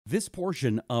This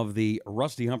portion of the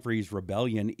Rusty Humphries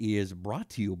Rebellion is brought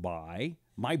to you by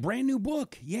my brand new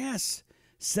book. Yes,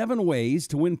 7 Ways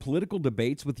to Win Political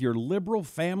Debates with Your Liberal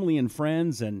Family and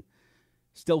Friends and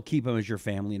still keep them as your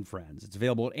family and friends. It's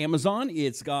available at Amazon.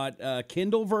 It's got a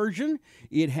Kindle version.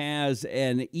 It has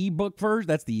an ebook version.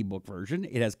 That's the ebook version.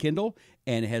 It has Kindle,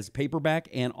 and it has paperback,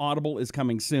 and Audible is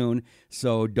coming soon.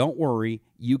 So don't worry.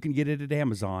 You can get it at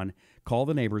Amazon. Call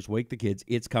the neighbors, wake the kids.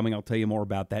 It's coming. I'll tell you more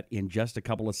about that in just a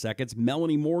couple of seconds.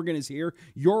 Melanie Morgan is here.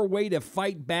 Your way to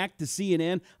fight back to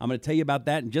CNN. I'm going to tell you about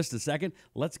that in just a second.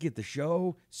 Let's get the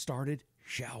show started,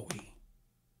 shall we?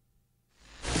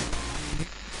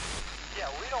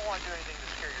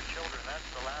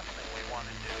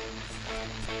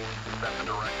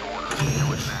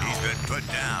 He's been put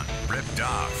down, ripped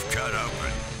off, cut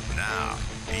open. Now,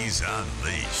 he's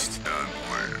unleashed.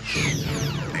 Unleashed.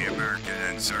 The American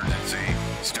insurgency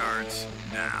starts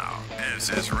now. This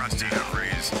is Rusty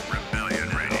Humphries, Rebellion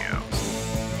Radio.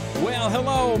 Well,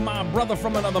 hello, my brother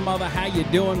from another mother. How you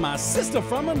doing? My sister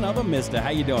from another mister. How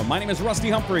you doing? My name is Rusty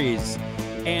Humphries,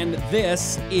 and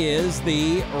this is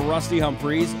the Rusty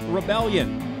Humphries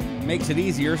Rebellion. Makes it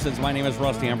easier since my name is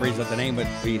Rusty Humphries that the name would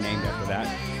be named after that.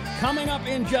 Coming up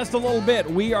in just a little bit,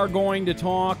 we are going to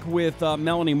talk with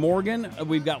Melanie Morgan.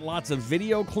 We've got lots of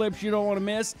video clips you don't want to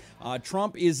miss.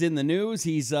 Trump is in the news.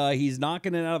 He's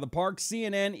knocking it out of the park.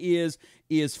 CNN is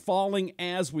falling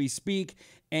as we speak.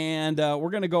 And we're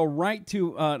going to go right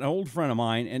to an old friend of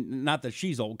mine, and not that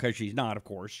she's old, because she's not, of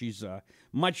course. She's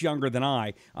much younger than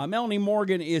I. Melanie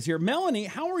Morgan is here. Melanie,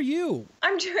 how are you?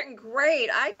 I'm doing great.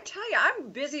 I tell you,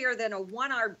 I'm busier than a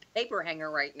one-armed paper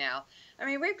hanger right now. I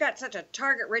mean, we've got such a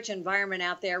target-rich environment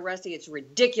out there, Rusty. It's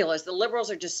ridiculous. The liberals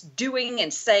are just doing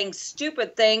and saying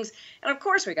stupid things. And, of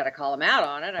course, we got to call them out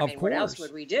on it. I mean, what else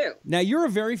would we do? Now, you're a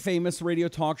very famous radio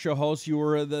talk show host. You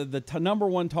were the number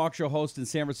one talk show host in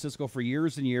San Francisco for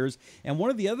years and years. And one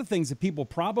of the other things that people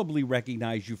probably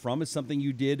recognize you from is something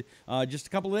you did just a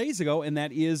couple of days ago, and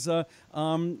that is the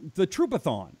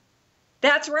Troupathon.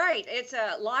 That's right. It's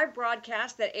a live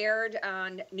broadcast that aired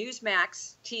on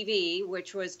Newsmax TV,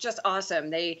 which was just awesome.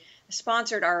 They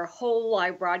sponsored our whole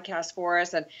live broadcast for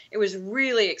us, and it was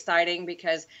really exciting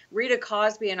because Rita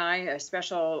Cosby and I, a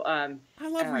special I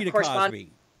love Rita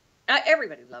Cosby.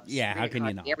 Everybody loves Rita how can Cosby.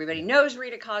 You not? Everybody knows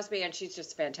Rita Cosby, and she's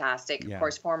just fantastic. Yeah. Of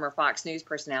course, former Fox News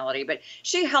personality. But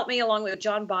she helped me along with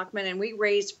John Bachman, and we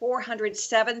raised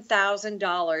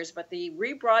 $407,000. But the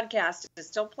rebroadcast is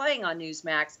still playing on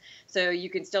Newsmax, so you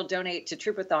can still donate to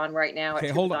Troupathon right now at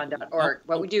troupathon.org.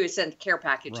 What we do is send care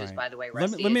packages, right. by the way,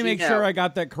 Rusty. Let me make sure I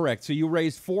got that correct. So you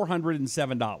raised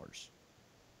 $407.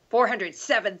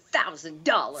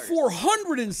 $407,000.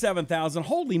 $407,000.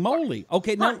 Holy moly.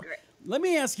 Okay, now let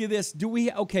me ask you this.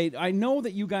 I know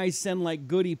that you guys send like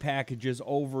goodie packages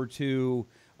over to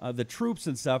the troops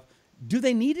and stuff. Do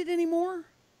they need it anymore?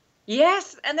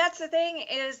 Yes, and that's the thing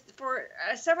is for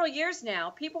several years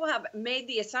now, people have made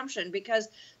the assumption because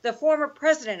the former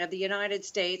president of the United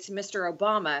States, Mr.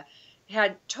 Obama,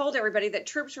 had told everybody that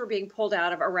troops were being pulled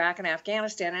out of Iraq and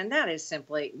Afghanistan, and that is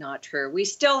simply not true. We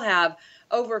still have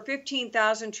over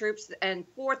 15,000 troops and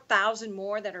 4,000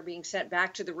 more that are being sent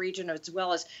back to the region, as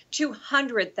well as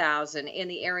 200,000 in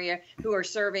the area who are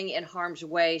serving in harm's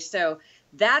way. So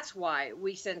that's why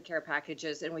we send care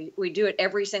packages, and we do it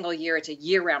every single year. It's a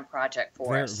year-round project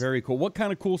for us. Very cool. What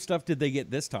kind of cool stuff did they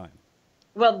get this time?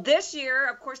 Well, this year,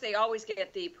 of course, they always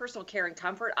get the personal care and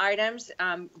comfort items.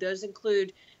 Those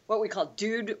include what we call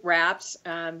dude wraps,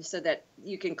 so that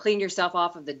you can clean yourself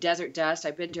off of the desert dust.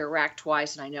 I've been to Iraq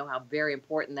twice, and I know how very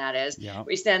important that is. Yeah.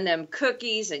 We send them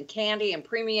cookies and candy and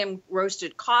premium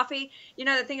roasted coffee. You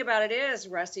know, the thing about it is,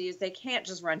 Rusty, is they can't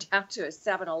just run down to a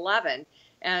 7-Eleven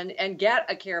and get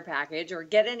a care package or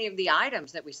get any of the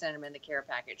items that we send them in the care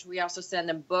package. We also send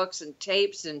them books and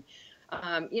tapes and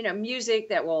music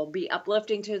that will be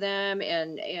uplifting to them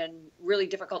in really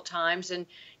difficult times. And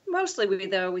mostly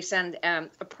we send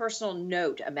a personal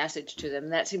note, a message to them.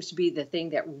 And that seems to be the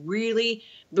thing that really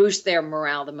boosts their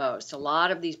morale the most. A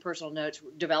lot of these personal notes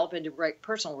develop into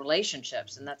personal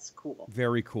relationships, and that's cool.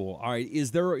 Very cool. All right.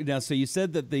 So you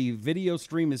said that the video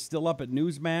stream is still up at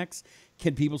Newsmax.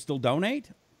 Can people still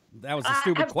donate? That was a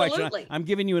stupid question. I'm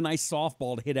giving you a nice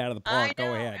softball to hit out of the park.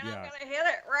 Go ahead. And I'm going to hit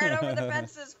it right over the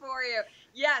fences for you.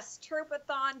 Yes,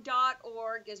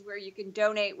 troupathon.org is where you can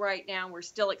donate right now. We're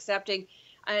still accepting,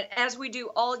 as we do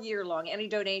all year long. Any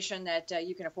donation that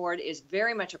you can afford is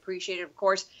very much appreciated. Of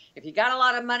course, if you got a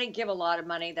lot of money, give a lot of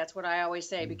money. That's what I always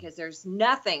say, because there's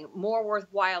nothing more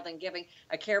worthwhile than giving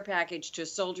a care package to a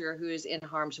soldier who is in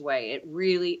harm's way. It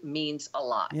really means a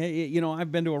lot. Yeah,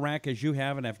 I've been to Iraq, as you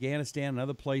have, and Afghanistan and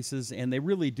other places, and they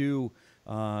really do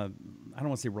I don't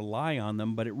want to say rely on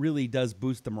them, but it really does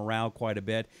boost the morale quite a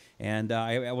bit. And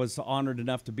I was honored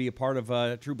enough to be a part of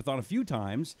Troupathon a few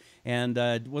times, and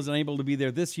wasn't able to be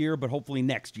there this year, but hopefully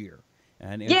next year.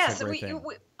 And yes, we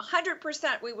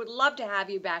 100%. We would love to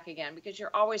have you back again because you're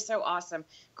always so awesome.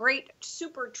 Great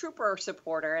super trooper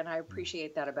supporter, and I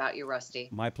appreciate that about you, Rusty.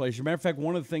 My pleasure. Matter of fact,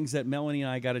 one of the things that Melanie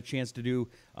and I got a chance to do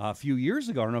a few years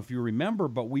ago, I don't know if you remember,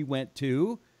 but we went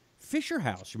to Fisher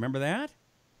House. You remember that?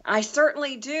 I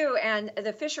certainly do, and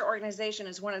the Fisher organization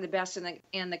is one of the best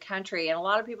in the country. And a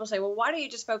lot of people say, "Well, why don't you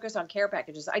just focus on care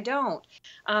packages?" I don't.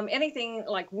 Anything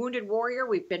like Wounded Warrior,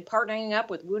 we've been partnering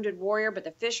up with Wounded Warrior, but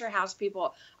the Fisher House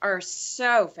people are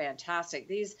so fantastic.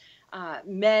 These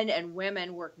men and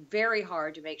women work very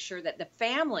hard to make sure that the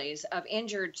families of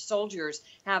injured soldiers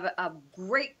have a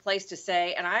great place to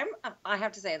stay. And I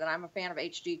have to say that I'm a fan of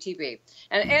HGTV.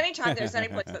 And anytime there's any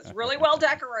place that's really well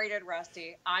decorated,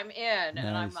 Rusty, I'm in. Nice.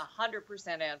 And I'm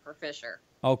 100% in for Fisher.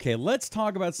 Okay, let's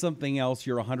talk about something else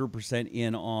you're 100%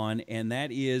 in on, and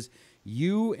that is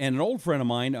you and an old friend of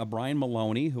mine, Brian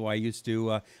Maloney, who I used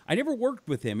to, I never worked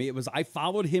with him. I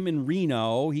followed him in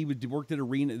Reno. He worked at the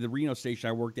Reno station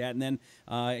I worked at, and then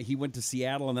he went to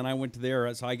Seattle, and then I went to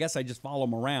there. So I guess I just follow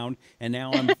him around, and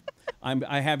now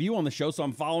I have you on the show, so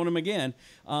I'm following him again.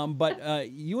 But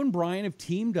you and Brian have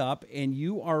teamed up, and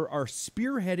you are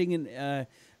spearheading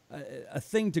a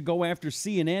thing to go after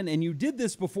CNN, and you did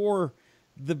this before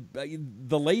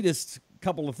the latest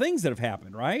couple of things that have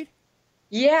happened, right?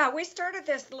 Yeah, we started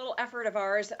this little effort of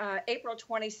ours April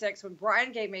 26th when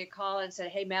Brian gave me a call and said,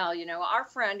 "Hey, Mel, our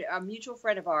friend, a mutual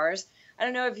friend of ours, I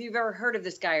don't know if you've ever heard of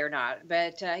this guy or not,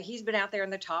 but he's been out there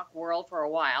in the talk world for a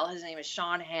while. His name is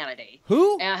Sean Hannity."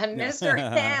 Who? And Mr.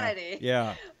 Hannity.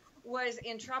 Yeah. Was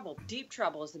in trouble, deep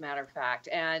trouble, as a matter of fact.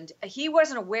 And he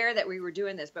wasn't aware that we were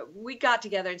doing this, but we got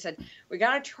together and said, we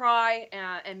got to try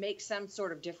and make some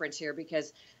sort of difference here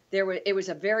because it was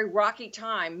a very rocky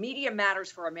time. Media Matters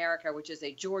for America, which is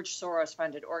a George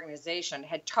Soros-funded organization,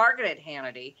 had targeted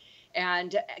Hannity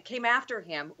and came after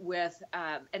him with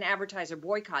an advertiser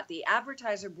boycott. The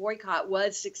advertiser boycott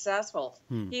was successful.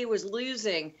 He was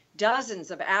losing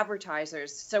dozens of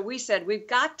advertisers. So we said, we've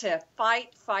got to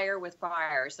fight fire with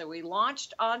fire. So we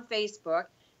launched on Facebook.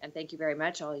 And thank you very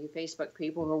much, all you Facebook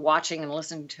people who are watching and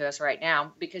listening to us right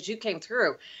now, because you came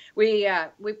through. We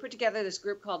put together this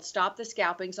group called Stop the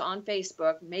Scalpings on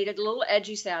Facebook, made it a little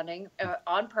edgy sounding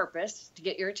on purpose to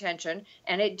get your attention.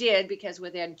 And it did, because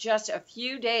within just a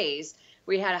few days,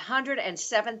 we had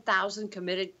 107,000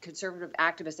 committed conservative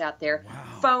activists out there.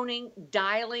 Wow. Phoning,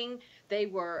 dialing. They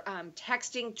were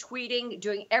texting, tweeting,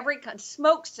 doing every kind of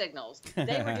smoke signals.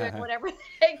 They were doing whatever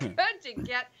they could to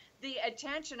get the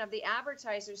attention of the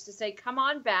advertisers to say, come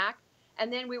on back.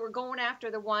 And then we were going after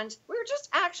the ones, we were just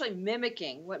actually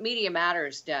mimicking what Media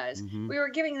Matters does. Mm-hmm. We were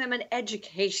giving them an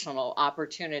educational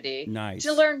opportunity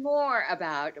to learn more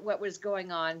about what was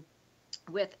going on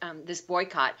with this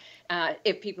boycott.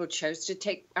 If people chose to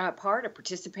take part or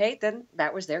participate, then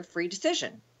that was their free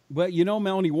decision. Well,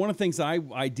 Melanie, one of the things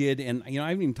I did, and, I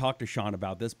haven't even talked to Sean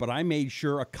about this, but I made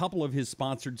sure a couple of his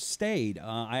sponsors stayed.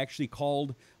 I actually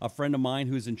called a friend of mine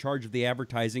who's in charge of the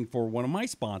advertising for one of my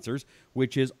sponsors,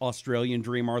 which is Australian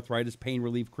Dream Arthritis Pain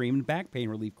Relief Cream and Back Pain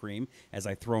Relief Cream, as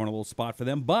I throw in a little spot for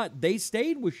them. But they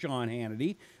stayed with Sean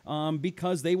Hannity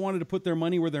because they wanted to put their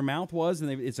money where their mouth was,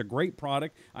 and it's a great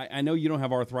product. I know you don't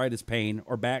have arthritis pain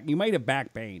or back. You might have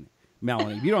back pain,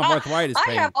 Melanie. You don't have arthritis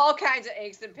pain. I have all kinds of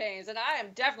aches and pains, and I am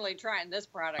definitely trying this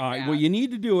product out. Well, you need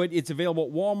to do it. It's available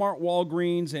at Walmart,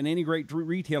 Walgreens, and any great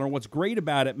retailer. What's great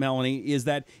about it, Melanie, is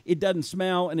that it doesn't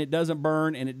smell, and it doesn't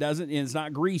burn, and it's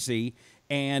not greasy,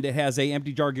 and it has a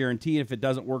empty jar guarantee. If it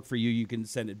doesn't work for you, you can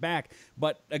send it back.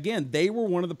 But again, they were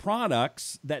one of the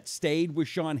products that stayed with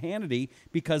Sean Hannity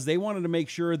because they wanted to make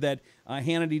sure that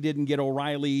Hannity didn't get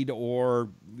O'Reilly'd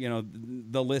or,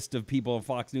 the list of people at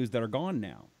Fox News that are gone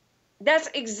now. That's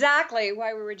exactly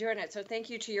why we were doing it. So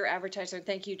thank you to your advertiser.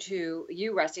 Thank you to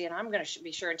you, Rusty. And I'm going to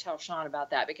be sure and tell Sean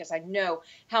about that because I know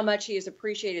how much he has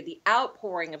appreciated the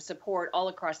outpouring of support all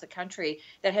across the country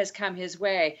that has come his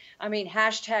way. I mean,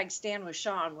 hashtag Stand With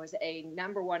Sean was a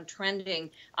 #1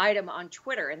 trending item on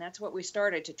Twitter. And that's what we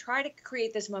started to try to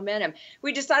create this momentum.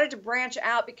 We decided to branch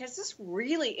out because this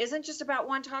really isn't just about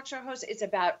one talk show host. It's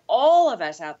about all of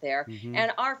us out there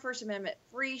and our First Amendment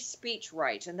free speech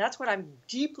rights. And that's what I'm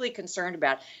deeply concerned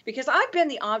about, because I've been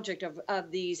the object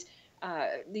of these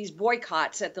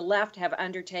boycotts that the left have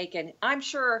undertaken. I'm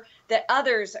sure that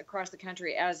others across the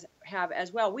country have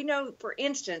as well. We know, for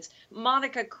instance,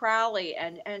 Monica Crowley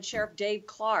and Sheriff Dave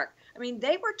Clark. I mean,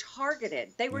 they were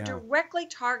targeted. They were directly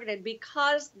targeted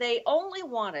because they only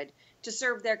wanted to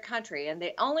serve their country, and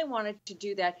they only wanted to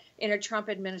do that in a Trump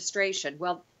administration.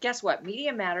 Well, guess what?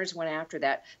 Media Matters went after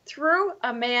that through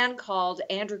a man called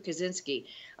Andrew Kaczynski.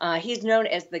 He's known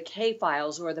as the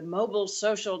K-Files, or the Mobile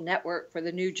Social Network for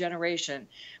the New Generation.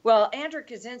 Well, Andrew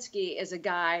Kaczynski is a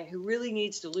guy who really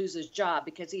needs to lose his job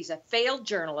because he's a failed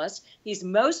journalist. He's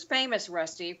most famous,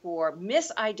 Rusty, for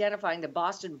misidentifying the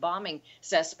Boston bombing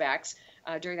suspects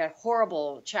during that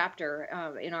horrible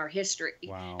chapter in our history.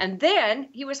 Wow. And then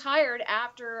he was hired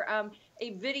after a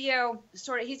video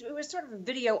he was sort of a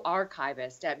video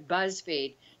archivist at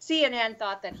BuzzFeed. CNN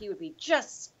thought that he would be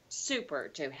just super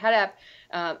to head up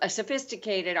a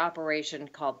sophisticated operation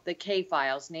called the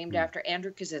K-Files, named after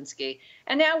Andrew Kaczynski.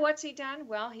 And now what's he done?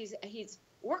 Well,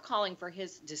 we're calling for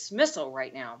his dismissal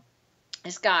right now.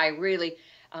 This guy really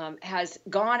has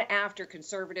gone after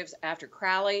conservatives, after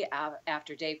Crowley,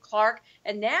 after Dave Clark,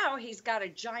 and now he's got a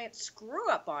giant screw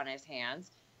up on his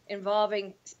hands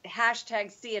involving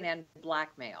hashtag CNN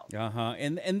blackmail.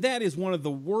 And that is one of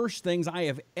the worst things I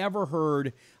have ever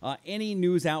heard any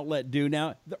news outlet do.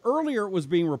 Now, earlier it was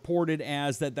being reported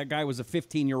as that guy was a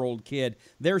 15-year-old kid.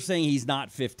 They're saying he's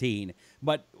not 15.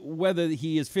 But whether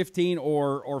he is 15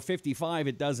 or 55,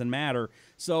 it doesn't matter.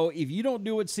 So if you don't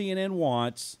do what CNN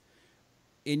wants,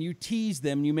 and you tease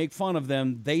them, you make fun of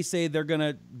them, they say they're going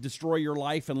to destroy your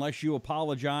life unless you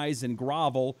apologize and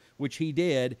grovel, which he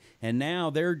did, and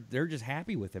now they're just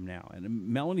happy with him now. And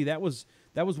Melanie, that was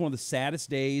one of the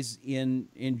saddest days in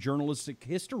journalistic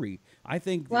history. I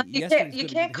think. Well, you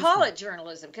can't call it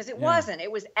journalism because it wasn't.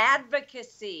 It was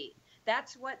advocacy.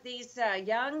 That's what these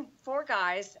young four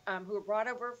guys who were brought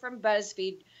over from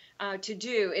BuzzFeed to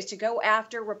do, is to go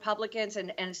after Republicans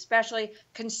and especially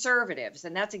conservatives.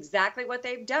 And that's exactly what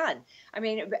they've done. I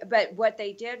mean, but what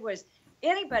they did was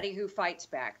anybody who fights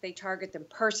back, they target them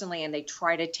personally and they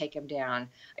try to take them down.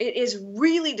 It is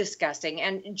really disgusting.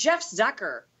 And Jeff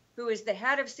Zucker, who is the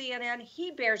head of CNN,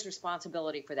 he bears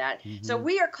responsibility for that. So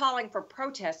we are calling for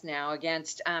protests now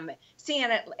against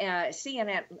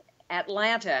CNN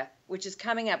Atlanta, which is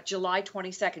coming up July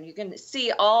 22nd. You can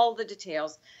see all the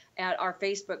details at our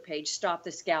Facebook page, Stop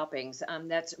the Scalpings.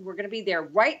 We're going to be there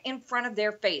right in front of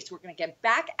their face. We're going to get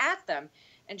back at them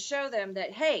and show them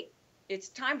that, hey, it's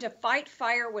time to fight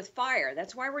fire with fire.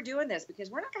 That's why we're doing this,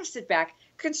 because we're not going to sit back.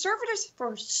 Conservatives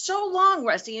for so long,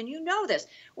 Rusty, and you know this,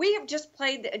 we have just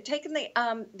taken the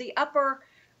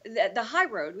high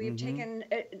road. We have taken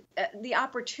the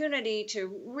opportunity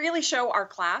to really show our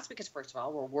class, because first of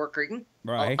all, we're working,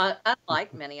 right,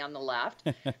 unlike many on the left,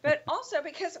 but also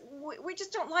because we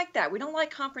just don't like that. We don't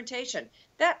like confrontation.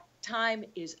 That time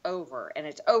is over, and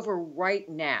it's over right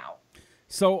now.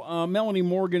 So Melanie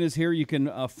Morgan is here. You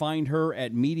can find her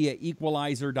at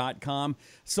mediaequalizer.com.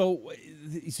 So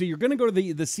you're going to go to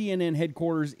the CNN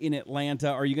headquarters in Atlanta.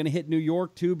 Are you going to hit New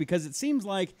York too? Because it seems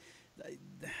like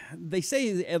they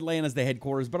say Atlanta's the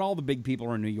headquarters, but all the big people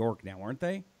are in New York now, aren't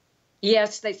they?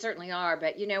 Yes, they certainly are.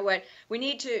 But you know what? We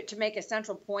need to make a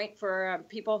central point for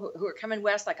people who are coming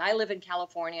west. Like I live in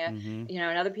California,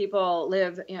 and other people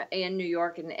live in New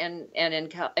York and in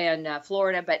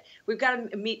Florida. But we've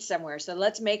got to meet somewhere. So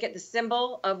let's make it the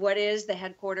symbol of what is the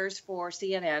headquarters for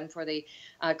CNN, for the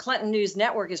Clinton News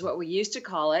Network is what we used to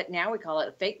call it. Now we call it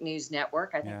a fake news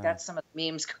network. I think that's some of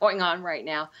the memes going on right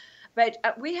now.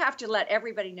 But we have to let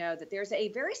everybody know that there's a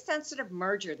very sensitive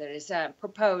merger that is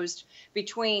proposed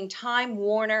between Time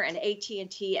Warner and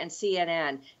AT&T and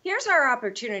CNN. Here's our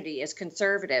opportunity as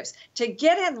conservatives to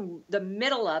get in the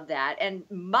middle of that and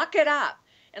muck it up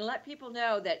and let people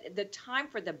know that the time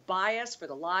for the bias, for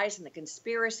the lies and the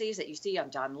conspiracies that you see on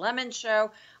Don Lemon's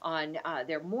show, on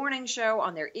their morning show,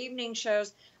 on their evening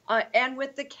shows, and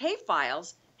with the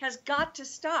K-Files, has got to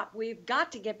stop. We've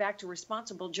got to get back to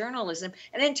responsible journalism.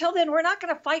 And until then, we're not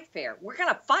going to fight fair. We're going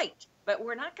to fight, but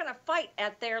we're not going to fight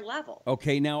at their level.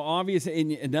 Okay, now,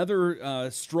 obviously,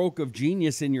 another stroke of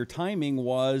genius in your timing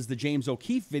was the James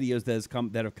O'Keefe videos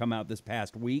that have come out this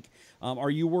past week.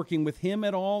 Are you working with him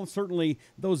at all? Certainly,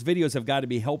 those videos have got to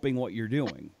be helping what you're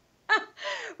doing.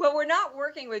 Well, we're not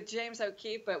working with James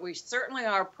O'Keefe, but we certainly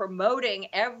are promoting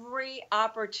every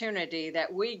opportunity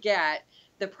that we get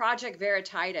the Project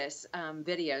Veritatis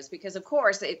videos, because of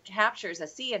course it captures a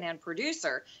CNN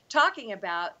producer talking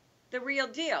about the real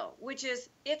deal, which is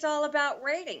it's all about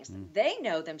ratings. They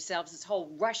know themselves this whole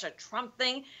Russia-Trump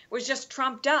thing was just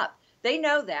trumped up. They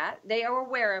know that. They are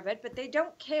aware of it, but they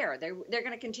don't care. They're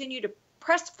going to continue to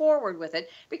press forward with it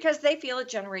because they feel it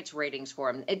generates ratings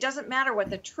for them. It doesn't matter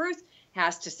what the truth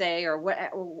has to say or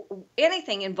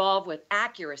anything involved with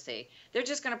accuracy. They're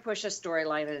just going to push a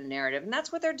storyline and a narrative, and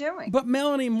that's what they're doing. But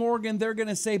Melanie Morgan, they're going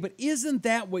to say, but isn't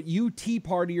that what you Tea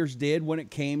Partiers did when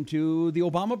it came to the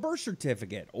Obama birth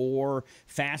certificate or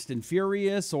Fast and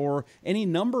Furious or any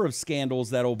number of scandals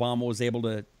that Obama was able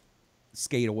to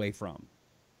skate away from?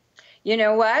 You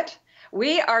know what?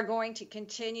 We are going to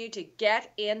continue to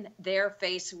get in their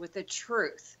face with the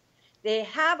truth. They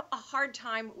have a hard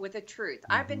time with the truth.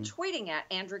 I've been tweeting at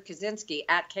Andrew Kaczynski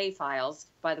at K-Files,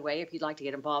 by the way, if you'd like to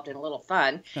get involved in a little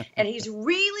fun. And he's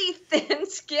really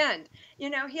thin-skinned.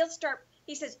 You know,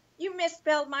 he says, you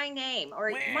misspelled my name,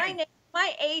 or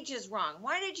my age is wrong.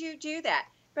 Why did you do that?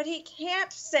 But he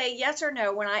can't say yes or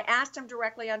no when I asked him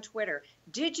directly on Twitter,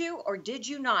 did you or did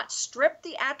you not strip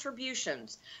the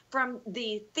attributions from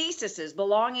the theses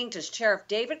belonging to Sheriff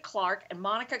David Clark and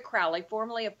Monica Crowley,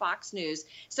 formerly of Fox News,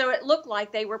 so it looked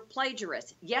like they were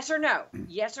plagiarists? Yes or no?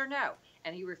 Yes or no?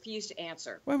 And he refused to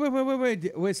answer. Wait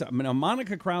a second. Now,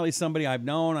 Monica Crowley's somebody I've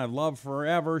known, I've loved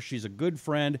forever. She's a good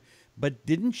friend. But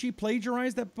didn't she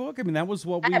plagiarize that book? I mean, that was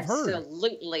what we've heard.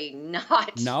 Absolutely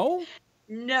not. No?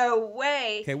 No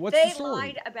way. Okay, what's the story? They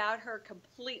lied about her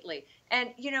completely. And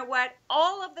you know what?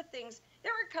 All of the things,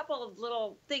 there were a couple of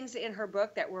little things in her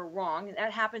book that were wrong. And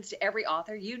that happens to every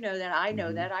author. You know that. I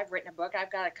know that. I've written a book.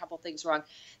 I've got a couple things wrong.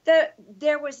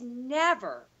 There was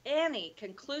never any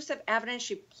conclusive evidence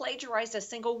she plagiarized a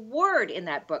single word in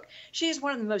that book. She is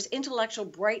one of the most intellectual,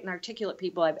 bright, and articulate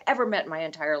people I've ever met in my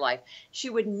entire life. She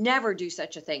would never do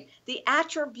such a thing. The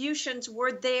attributions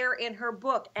were there in her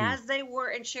book, as they were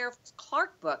in Sheriff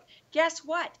Clark's book. Guess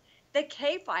what? The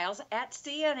K-Files at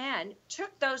CNN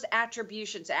took those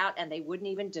attributions out, and they wouldn't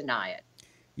even deny it.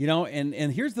 You know, and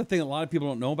here's the thing a lot of people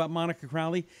don't know about Monica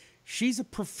Crowley. She's a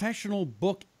professional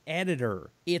book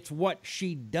editor. It's what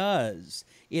she does.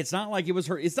 It's not like it was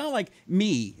her. It's not like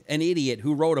me, an idiot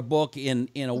who wrote a book in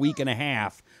a week and a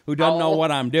half, who doesn't know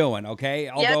what I'm doing, okay?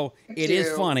 Although it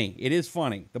is funny. It is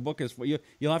funny. The book is,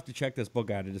 you'll have to check this book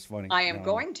out. It is funny. I am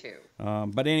going to.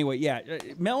 But anyway, yeah,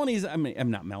 Melanie's,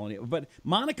 I'm not Melanie, but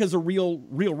Monica's a real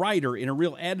writer and a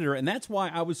real editor, and that's why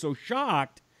I was so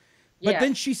shocked. But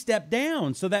then she stepped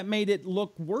down, so that made it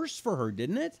look worse for her,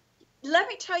 didn't it? Let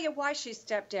me tell you why she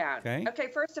stepped down. Okay,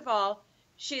 first of all,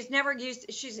 she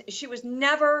was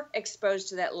never exposed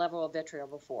to that level of vitriol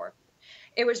before.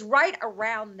 It was right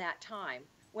around that time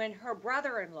when her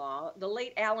brother-in-law, the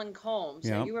late Alan Colmes,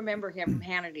 and you remember him from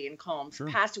Hannity and Colmes,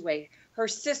 passed away. Her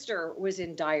sister was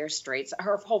in dire straits.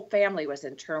 Her whole family was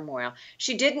in turmoil.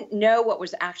 She didn't know what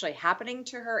was actually happening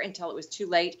to her until it was too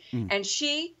late. And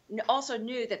she also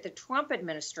knew that the Trump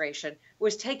administration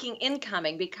was taking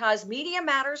incoming because Media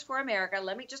Matters for America,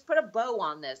 let me just put a bow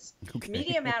on this.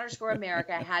 Media Matters for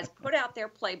America has put out their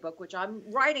playbook, which I'm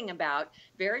writing about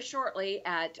very shortly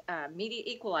at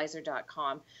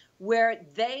MediaEqualizer.com, where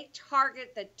they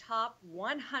target the top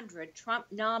 100 Trump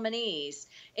nominees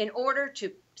in order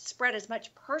to spread as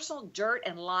much personal dirt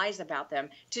and lies about them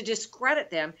to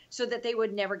discredit them so that they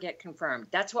would never get confirmed.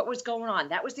 That's what was going on.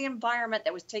 That was the environment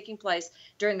that was taking place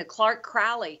during the Clark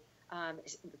Crowley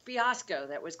fiasco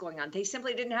that was going on. They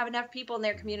simply didn't have enough people in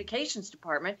their communications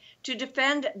department to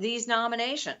defend these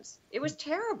nominations. It was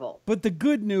terrible. But the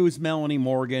good news, Melanie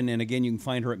Morgan, and again, you can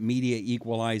find her at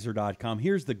MediaEqualizer.com.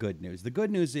 Here's the good news. The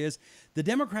good news is the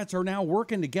Democrats are now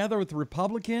working together with the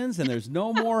Republicans, and there's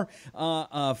no more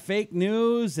fake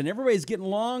news, and everybody's getting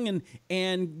along.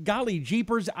 And golly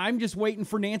jeepers, I'm just waiting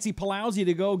for Nancy Pelosi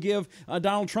to go give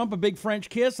Donald Trump a big French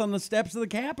kiss on the steps of the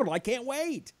Capitol. I can't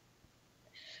wait.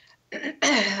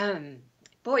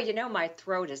 Boy, you know, my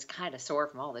throat is kind of sore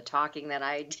from all the talking that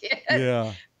I did.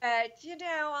 Yeah. But, you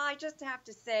know, I just have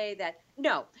to say that,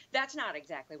 no, that's not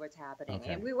exactly what's happening.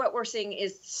 Okay. And what we're seeing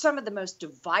is some of the most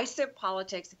divisive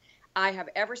politics I have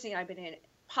ever seen. I've been in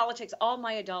politics all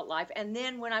my adult life. And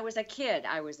then when I was a kid,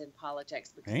 I was in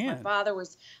politics because my father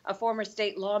was a former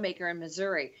state lawmaker in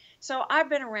Missouri. So I've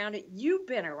been around it. You've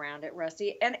been around it,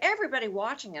 Rusty. And everybody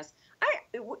watching us,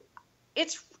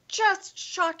 it's just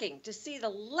shocking to see the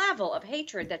level of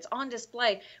hatred that's on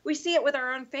display. We see it with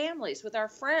our own families, with our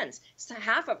friends, so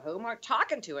half of whom aren't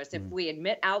talking to us if we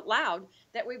admit out loud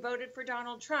that we voted for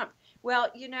Donald Trump. Well,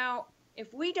 you know,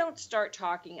 if we don't start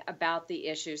talking about the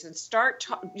issues and start,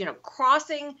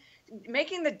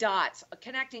 making the dots,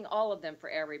 connecting all of them for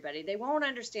everybody, they won't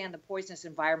understand the poisonous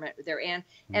environment they're in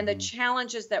and the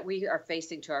challenges that we are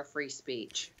facing to our free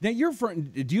speech. Now,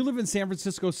 do you live in San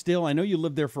Francisco still? I know you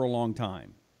lived there for a long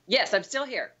time. Yes, I'm still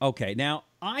here. Okay, now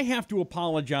I have to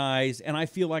apologize, and I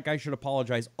feel like I should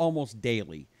apologize almost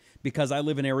daily because I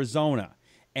live in Arizona.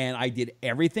 And I did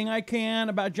everything I can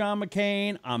about John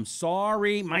McCain. I'm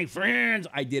sorry, my friends.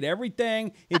 I did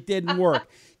everything. It didn't work.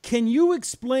 Can you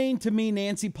explain to me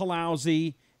Nancy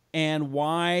Pelosi and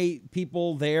why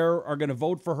people there are going to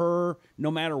vote for her no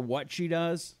matter what she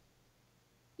does?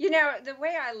 You know, the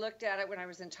way I looked at it when I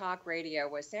was in talk radio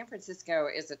was San Francisco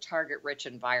is a target-rich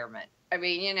environment. I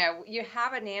mean, you know, you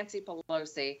have a Nancy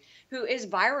Pelosi who is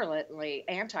virulently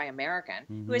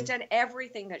anti-American, who has done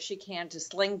everything that she can to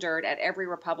sling dirt at every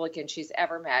Republican she's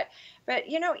ever met. But,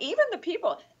 you know, even the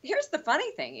people, here's the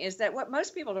funny thing, is that what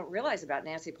most people don't realize about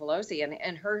Nancy Pelosi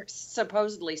and her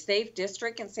supposedly safe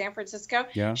district in San Francisco,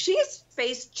 she's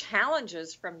faced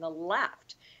challenges from the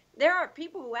left. There are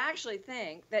people who actually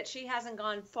think that she hasn't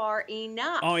gone far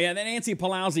enough. Oh, yeah, that Nancy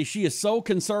Pelosi, she is so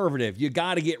conservative. You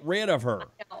got to get rid of her.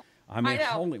 I mean,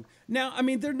 holy. Now, I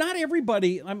mean, they're not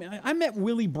everybody. I mean, I met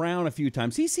Willie Brown a few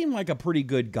times. He seemed like a pretty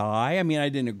good guy. I mean, I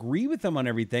didn't agree with him on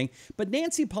everything. But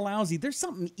Nancy Pelosi, there's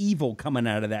something evil coming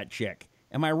out of that chick.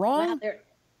 Am I wrong? Well,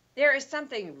 there is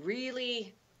something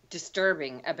really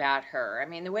disturbing about her. I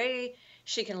mean, the way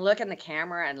she can look in the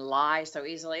camera and lie so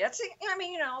easily. That's, I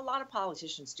mean, you know, a lot of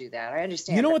politicians do that. I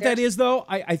understand. You know what that is, though?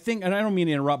 I think, and I don't mean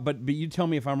to interrupt, but you tell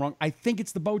me if I'm wrong. I think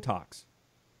it's the Botox.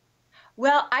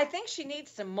 Well, I think she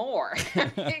needs some more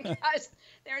because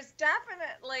there's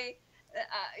definitely,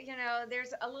 you know,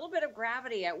 there's a little bit of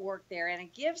gravity at work there, and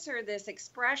it gives her this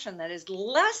expression that is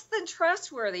less than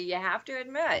trustworthy, you have to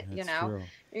admit. That's you know,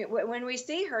 true. When we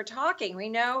see her talking, we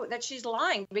know that she's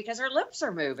lying because her lips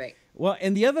are moving. Well,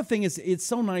 and the other thing is, it's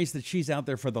so nice that she's out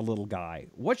there for the little guy.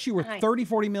 What's she worth, 30,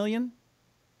 40 million?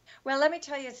 Well, let me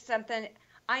tell you something.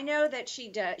 I know that she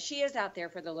does. She is out there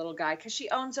for the little guy because she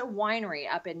owns a winery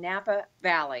up in Napa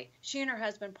Valley. She and her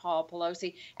husband, Paul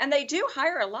Pelosi, and they do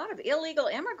hire a lot of illegal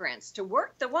immigrants to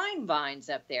work the wine vines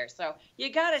up there. So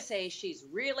you got to say she's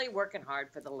really working hard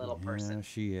for the little person. Yeah,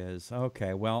 she is.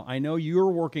 Okay, well, I know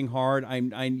you're working hard.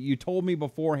 You told me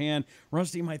beforehand,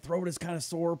 Rusty, my throat is kind of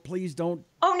sore. Please don't.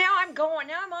 Oh, now I'm going.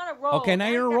 Now I'm on a roll. Okay, now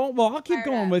you're on a roll. Well, I'll keep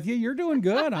going with you. You're doing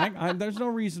good. There's no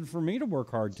reason for me to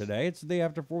work hard today. It's the day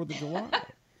after 4th of July.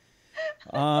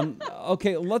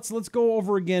 Okay, let's go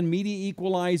over again Media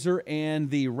Equalizer and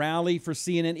the rally for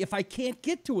CNN. If I can't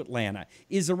get to Atlanta,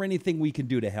 is there anything we can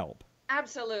do to help?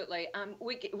 Absolutely.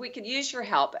 We could use your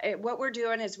help. What we're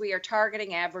doing is we are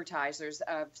targeting advertisers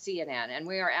of CNN, and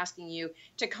we are asking you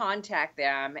to contact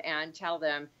them and tell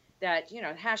them that, you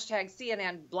know, hashtag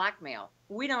CNN blackmail.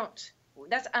 We don't,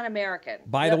 that's un-American.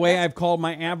 By the way, I've called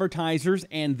my advertisers,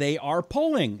 and they are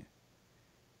pulling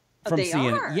from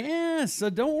CNN. Are. Yes, so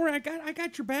don't worry. I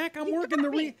got your back. I'm working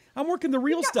the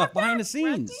real stuff behind the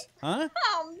scenes. Huh?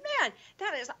 Oh man,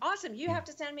 that is awesome. You have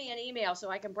to send me an email so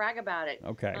I can brag about it.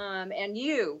 Okay. And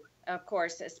you, of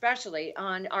course, especially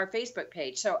on our Facebook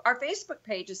page. So our Facebook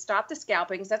page is Stop the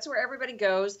Scalpings. That's where everybody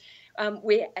goes.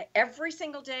 We every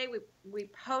single day we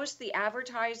post the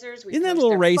advertisers. Isn't that a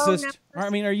little racist?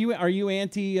 I mean, are you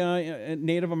anti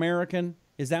Native American?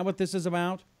 Is that what this is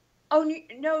about? Oh,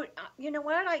 no, you know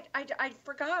what? I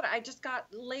forgot. I just got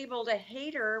labeled a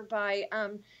hater by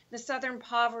the Southern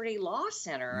Poverty Law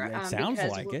Center. Yeah, it sounds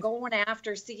because like we're it. going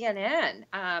after CNN.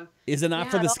 Is it not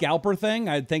for the scalper thing?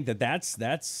 I think that's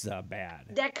bad.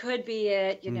 That could be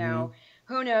it. You know,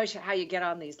 who knows how you get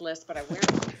on these lists, but I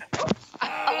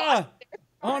wear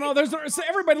Oh, no,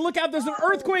 everybody look out. There's an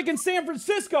earthquake in San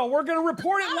Francisco. We're going to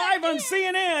report it live on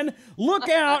CNN. Look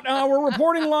out. We're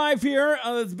reporting live here.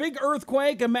 This big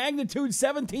earthquake, a magnitude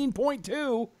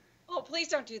 17.2. Oh, please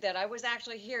don't do that. I was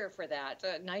actually here for that,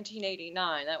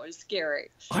 1989. That was scary.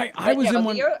 I was in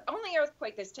one. The only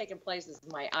earthquake that's taken place is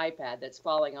my iPad that's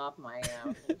falling off my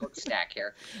book stack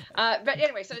here. But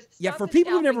anyway, so yeah, for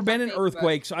people who've never been in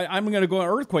earthquakes, I'm going to go on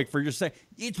earthquake for just a second.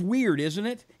 It's weird, isn't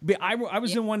it? But I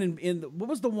was in one in what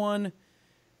was the one?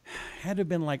 Had to have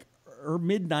been like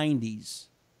mid-90s,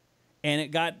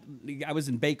 and I was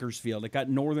in Bakersfield. It got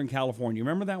Northern California.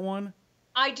 Remember that one?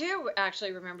 I do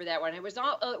actually remember that one. It was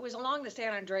along the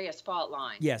San Andreas fault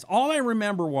line. Yes. All I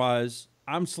remember was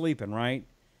I'm sleeping, right?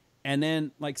 And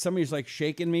then like somebody's like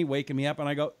shaking me, waking me up, and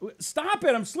I go, "Stop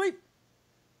it! I'm asleep."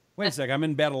 Wait a second, I'm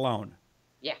in bed alone.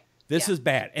 Yeah. This is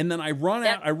bad. And then I run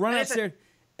out. I run outstairs,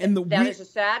 and that is a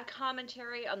sad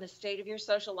commentary on the state of your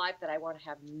social life that I want to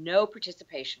have no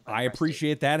participation from. I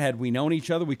appreciate that. Had we known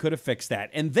each other, we could have fixed that.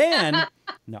 And then,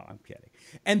 no, I'm kidding.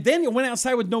 And then you went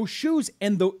outside with no shoes,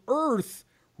 and the earth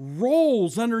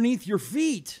rolls underneath your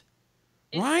feet.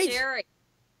 It's right? scary.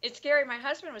 It's scary. My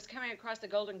husband was coming across the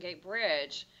Golden Gate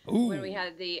Bridge when we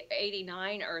had the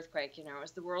 '89 earthquake. You know, it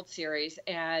was the World Series,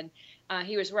 and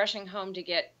he was rushing home to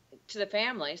get to the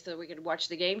family so we could watch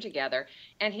the game together.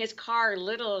 And his car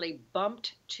literally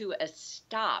bumped to a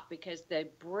stop because the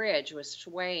bridge was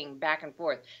swaying back and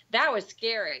forth. That was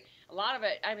scary. A lot of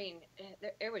it, I mean,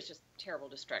 it was just terrible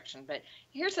destruction. But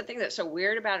here's the thing that's so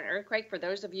weird about an earthquake, for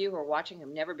those of you who are watching who've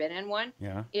never been in one,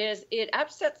 is it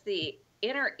upsets the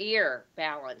inner ear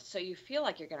balance. So you feel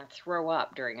like you're going to throw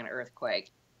up during an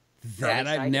earthquake. That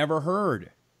I've never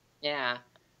heard. Yeah.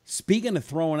 Speaking of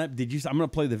throwing up, I'm going to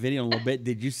play the video in a little bit.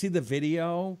 Did you see the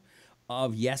video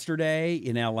of yesterday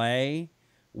in LA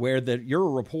where you're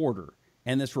a reporter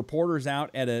and this reporter's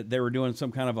out they were doing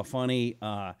some kind of a funny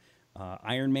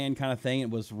Iron Man kind of thing. It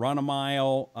was run a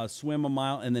mile, swim a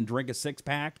mile, and then drink a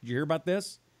 6-pack. Did you hear about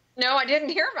this? No, I didn't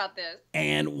hear about this.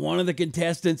 And one of the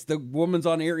contestants, the woman's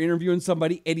on air interviewing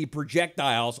somebody, and he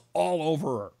projectiles all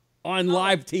over her on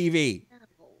live TV.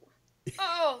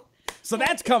 Oh. So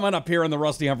that's coming up here in the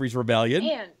Rusty Humphries Rebellion.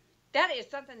 Man, that is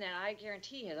something that I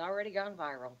guarantee has already gone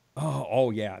viral.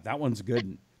 Oh yeah, that one's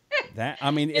good. That,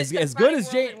 I mean, it's as good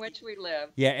as in which we live.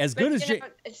 Yeah, as good as the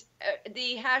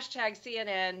hashtag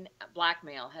CNN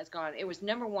blackmail has gone. It was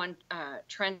 #1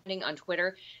 trending on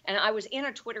Twitter, and I was in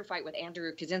a Twitter fight with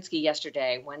Andrew Kaczynski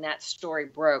yesterday when that story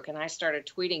broke, and I started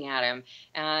tweeting at him.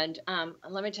 And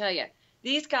let me tell you,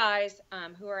 these guys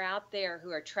who are out there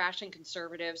who are trashing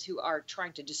conservatives, who are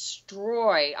trying to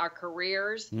destroy our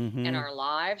careers and our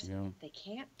lives, they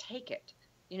can't take it.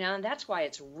 You know, and that's why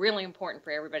it's really important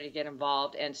for everybody to get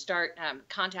involved and start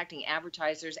contacting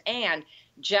advertisers and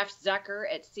Jeff Zucker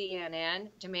at CNN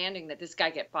demanding that this guy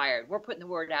get fired. We're putting the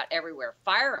word out everywhere.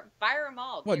 Fire him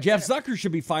all. Well, Jeff Zucker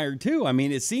should be fired too. I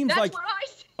mean, it seems that's like. What I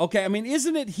said. Okay, I mean,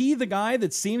 isn't it he the guy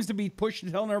that seems to be pushing,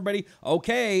 telling everybody,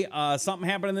 okay, something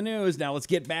happened in the news, now let's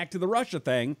get back to the Russia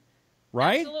thing,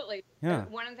 right? Absolutely. Yeah.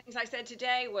 One of the things I said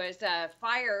today was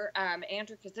fire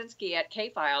Andrew Kaczynski at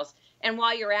K-Files, and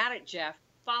while you're at it, Jeff,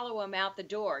 follow him out the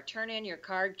door. Turn in your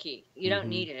card key. You don't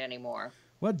need it anymore.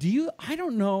 Well, I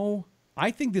don't know.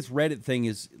 I think this Reddit thing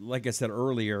is, like I said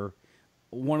earlier,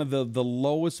 one of the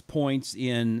lowest points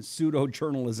in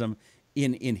pseudo-journalism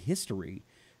in history.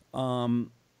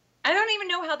 I don't even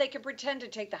know how they can pretend to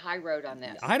take the high road on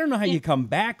this. I don't know how you come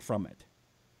back from it.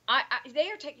 They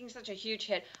are taking such a huge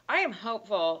hit. I am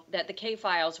hopeful that the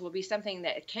K-Files will be something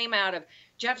that came out of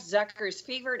Jeff Zucker's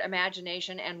fevered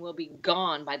imagination and will be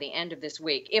gone by the end of this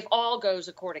week, if all goes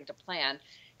according to plan.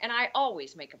 And I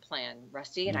always make a plan,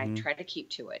 Rusty, and I try to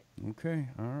keep to it. Okay.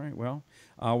 All right. Well,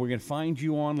 we're going to find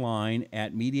you online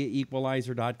at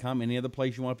MediaEqualizer.com. Any other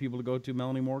place you want people to go to,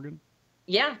 Melanie Morgan?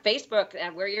 Yeah, Facebook,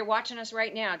 where you're watching us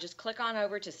right now. Just click on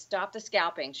over to Stop the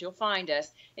Scalpings. You'll find us,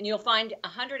 and you'll find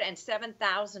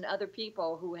 107,000 other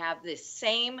people who have the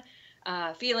same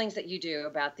feelings that you do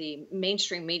about the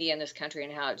mainstream media in this country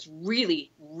and how it's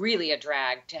really, really a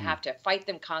drag to have to fight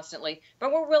them constantly.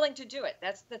 But we're willing to do it.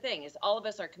 That's the thing, is all of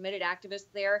us are committed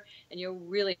activists there, and you'll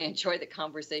really enjoy the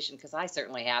conversation, because I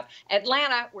certainly have.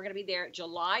 Atlanta, we're going to be there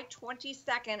July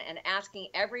 22nd and asking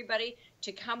everybody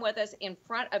to come with us in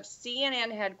front of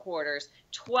CNN headquarters,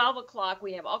 12 o'clock.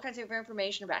 We have all kinds of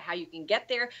information about how you can get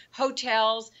there,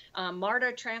 hotels,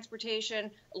 MARTA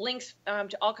transportation, links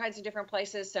to all kinds of different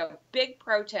places. So big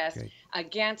protest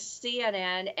against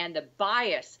CNN and the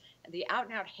bias, the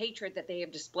out-and-out hatred that they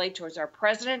have displayed towards our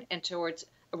president and towards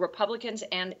Republicans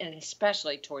and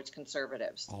especially towards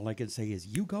conservatives. All I can say is,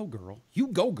 you go, girl. You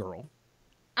go, girl.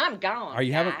 I'm gone. Are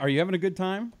you having a good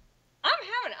time? I'm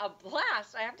having a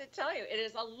blast, I have to tell you. It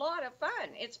is a lot of fun.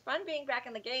 It's fun being back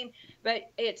in the game, but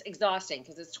it's exhausting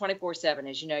because it's 24/7.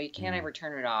 As you know, you can't ever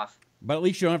turn it off. But at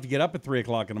least you don't have to get up at 3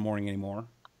 o'clock in the morning anymore.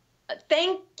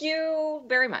 Thank you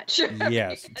very much.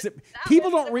 Yes. People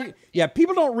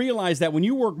don't realize that when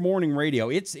you work morning radio,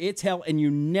 it's hell, and you're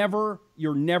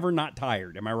never not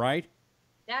tired. Am I right?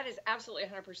 That is absolutely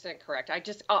 100% correct.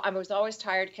 I was always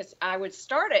tired because I would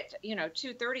start at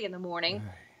 2:30 in the morning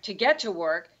to get to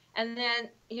work. And then,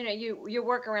 you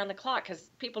work around the clock because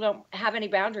people don't have any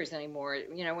boundaries anymore.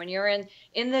 When you're in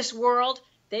this world,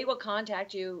 they will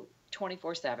contact you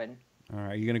 24/7. All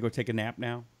right. You going to go take a nap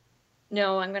now?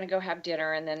 No, I'm going to go have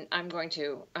dinner, and then I'm going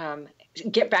to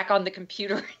get back on the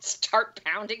computer and start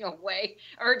pounding away,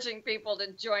 urging people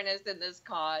to join us in this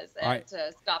cause and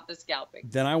to stop the scalping.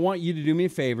 Then I want you to do me a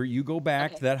favor. You go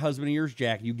back to that husband of yours,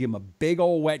 Jack. You give him a big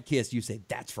old wet kiss. You say,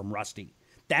 "That's from Rusty.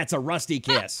 That's a Rusty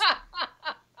kiss."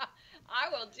 I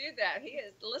will do that. He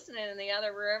is listening in the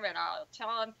other room, and I'll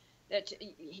tell him that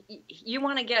you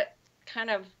want to get kind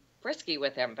of frisky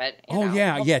with him, but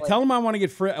yeah. hopefully. Tell him I want to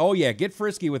get get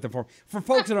frisky with him. For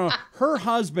folks that don't know, her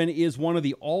husband is one of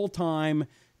the all-time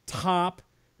top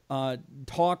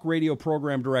talk radio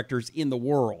program directors in the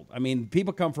world. I mean,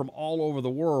 people come from all over the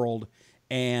world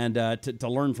and to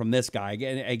learn from this guy.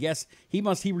 I guess he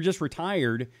just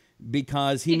retired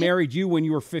because he married you when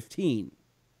you were 15.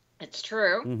 It's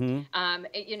true. Mm-hmm.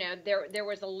 There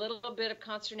was a little bit of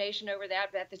consternation over that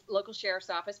at the local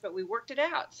sheriff's office, but we worked it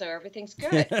out, so everything's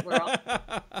good.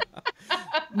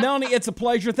 Melanie, it's a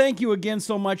pleasure. Thank you again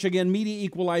so much. Again,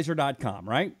 MediaEqualizer.com,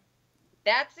 right?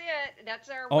 That's it. That's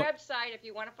our website. If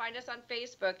you want to find us on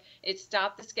Facebook, it's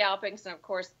Stop the Scalpings. And, of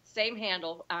course, same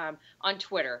handle on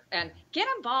Twitter. And get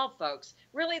involved, folks.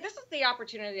 Really, this is the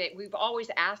opportunity that we've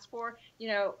always asked for.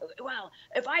 Well,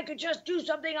 if I could just do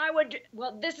something, I would.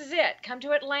 Well, this is it. Come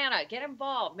to Atlanta. Get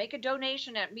involved. Make a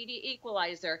donation at Media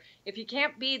Equalizer. If you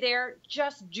can't be there,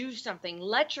 just do something.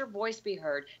 Let your voice be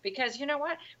heard. Because you know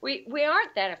what? We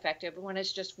aren't that effective when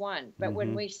it's just one. But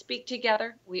when we speak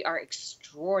together, we are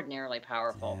extraordinarily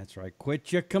powerful. That's right.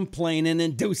 Quit your complaining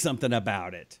and do something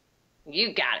about it.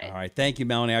 You got it. All right. Thank you,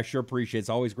 Melanie. I sure appreciate it. It's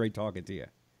always great talking to you.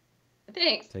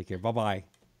 Thanks. Take care. Bye-bye.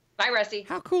 Bye, Rusty.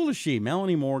 How cool is she?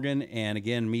 Melanie Morgan, and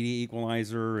again, Media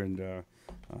Equalizer, and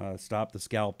Stop the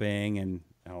Scalping, and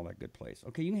all that good place.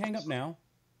 Okay, you can hang up now.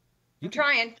 I'm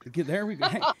trying. There we go.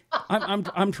 Hey,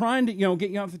 I'm trying to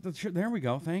get you off the shirt. There we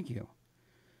go. Thank you.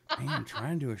 Man, I'm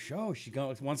trying to do a show. She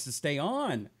wants to stay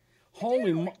on.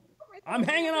 Holy, I'm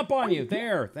hanging up on you.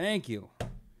 There. Thank you.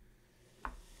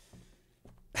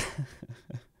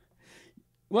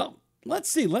 Well, let's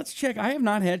see. Let's check. I have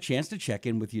not had a chance to check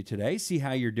in with you today, see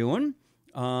how you're doing.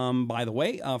 By the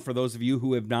way, for those of you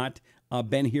who have not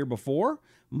been here before,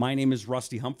 my name is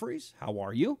Rusty Humphries. How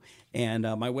are you? And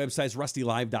my website is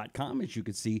rustylive.com, as you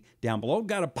can see down below.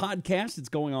 Got a podcast that's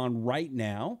going on right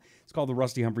now. It's called The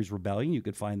Rusty Humphries Rebellion. You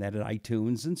could find that at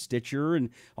iTunes and Stitcher and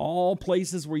all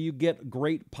places where you get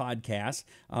great podcasts.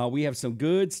 We have some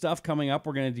good stuff coming up.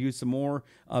 We're going to do some more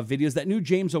videos. That new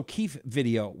James O'Keefe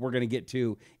video we're going to get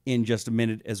to in just a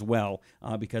minute as well,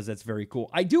 because that's very cool.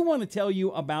 I do want to tell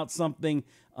you about something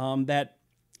that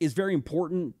is very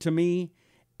important to me,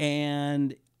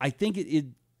 and I think it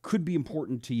could be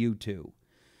important to you too.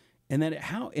 And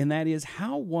that is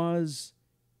how was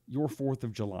your 4th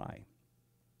of July?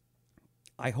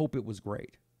 I hope it was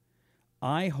great.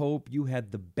 I hope you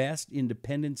had the best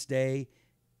Independence Day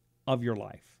of your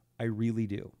life. I really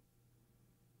do.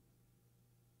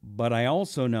 But I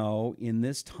also know in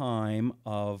this time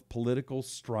of political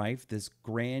strife, this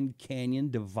Grand Canyon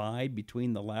divide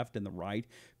between the left and the right,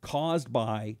 caused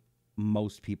by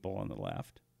most people on the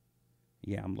left.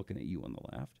 Yeah, I'm looking at you on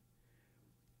the left.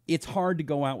 It's hard to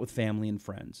go out with family and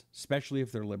friends, especially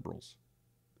if they're liberals.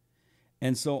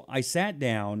 And so I sat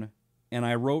down and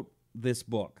I wrote this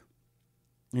book.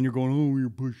 And you're going, oh, you're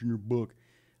pushing your book.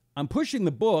 I'm pushing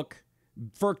the book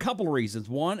for a couple of reasons.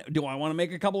 One, do I want to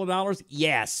make a couple of dollars?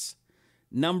 Yes.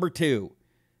 Number two,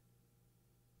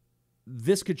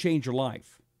 this could change your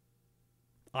life.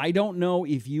 I don't know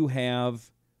if you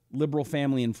have liberal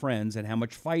family and friends and how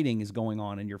much fighting is going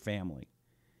on in your family.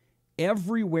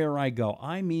 Everywhere I go,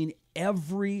 I mean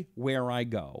everywhere I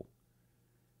go,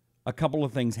 a couple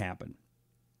of things happen.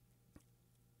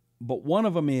 But one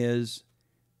of them is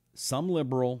some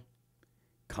liberal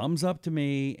comes up to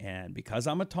me, and because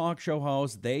I'm a talk show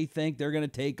host, they think they're going to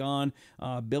take on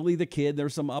Billy the Kid.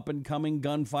 There's some up-and-coming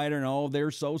gunfighter, and oh,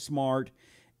 they're so smart.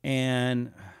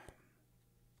 And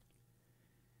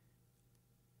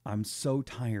I'm so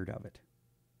tired of it.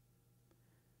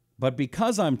 But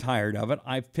because I'm tired of it,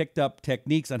 I've picked up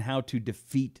techniques on how to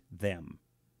defeat them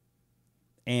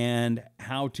and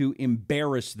how to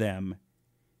embarrass them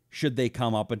should they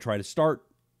come up and try to start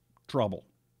trouble.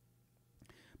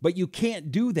 But you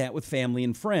can't do that with family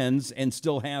and friends and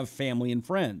still have family and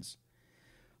friends.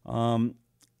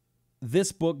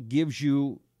 This book gives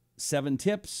you 7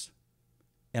 tips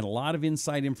and a lot of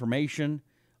inside information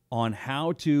on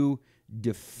how to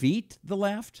defeat the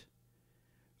left,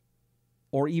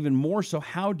 or even more so,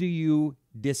 how do you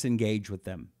disengage with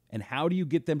them? And how do you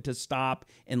get them to stop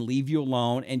and leave you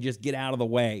alone and just get out of the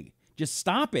way? Just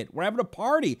stop it. We're having a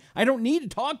party. I don't need to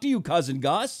talk to you, Cousin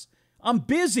Gus. I'm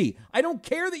busy. I don't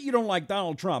care that you don't like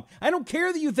Donald Trump. I don't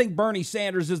care that you think Bernie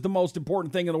Sanders is the most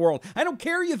important thing in the world. I don't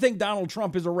care you think Donald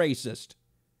Trump is a racist.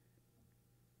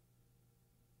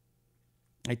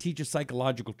 I teach you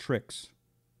psychological tricks.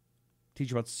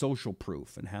 Teach you about social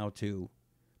proof and how to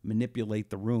manipulate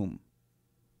the room.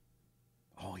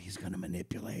 Oh, he's going to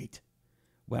manipulate.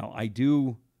 Well, I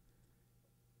do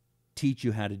teach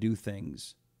you how to do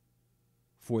things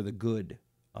for the good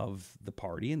of the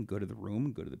party and good of the room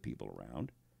and good of the people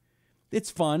around.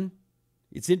 It's fun,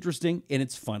 it's interesting, and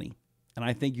it's funny. And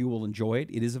I think you will enjoy it.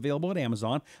 It is available at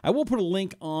Amazon. I will put a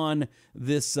link on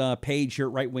this page here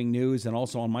at Right Wing News and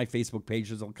also on my Facebook page.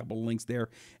 There's a couple of links there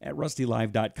at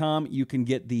rustylive.com. You can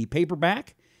get the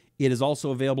paperback. It is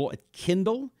also available at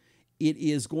Kindle. It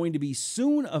is going to be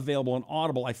soon available on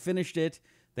Audible. I finished it.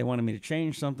 They wanted me to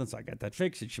change something, so I got that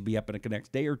fixed. It should be up in the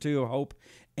next day or two, I hope.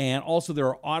 And also there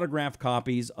are autographed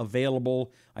copies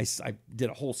available. I did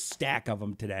a whole stack of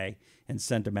them today and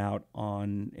sent them out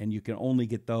and you can only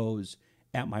get those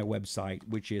at my website,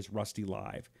 which is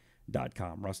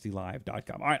rustylive.com,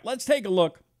 rustylive.com. All right, let's take a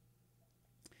look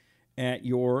at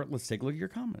your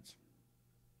comments.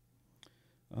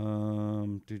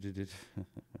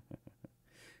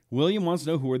 William wants to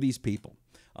know, who are these people?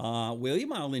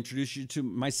 William, I'll introduce you to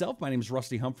myself. My name is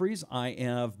Rusty Humphries. I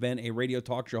have been a radio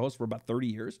talk show host for about 30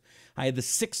 years. I had the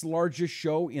 6th largest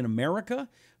show in America,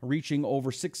 reaching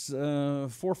over 4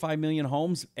 or 5 million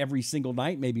homes every single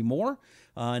night, maybe more.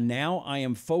 Now I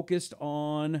am focused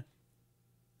on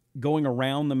going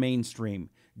around the mainstream,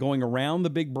 going around the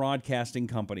big broadcasting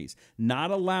companies, not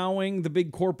allowing the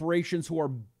big corporations who are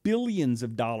billions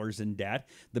of dollars in debt.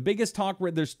 The biggest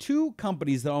there's 2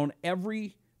 companies that own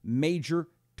every major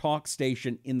talk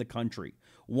station in the country.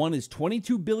 One is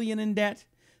 $22 billion in debt.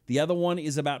 The other one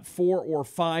is about $4 or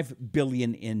 $5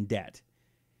 billion in debt.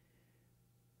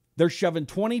 They're shoving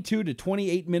 22 to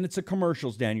 28 minutes of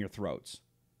commercials down your throats.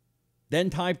 Then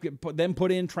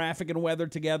put in traffic and weather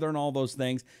together and all those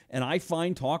things. And I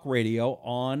find talk radio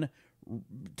on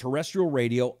terrestrial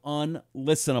radio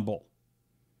unlistenable.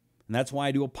 And that's why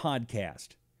I do a podcast.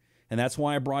 And that's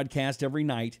why I broadcast every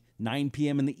night, 9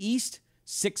 p.m. in the East,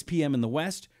 6 p.m. in the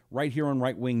West, right here on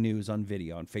Right Wing News on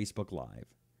video, on Facebook Live.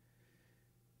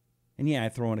 And yeah, I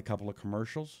throw in a couple of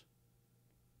commercials.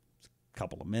 It's a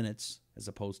couple of minutes as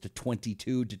opposed to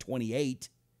 22 to 28.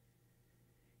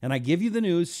 And I give you the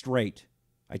news straight.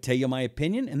 I tell you my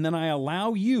opinion, and then I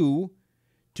allow you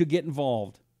to get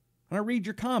involved. And I read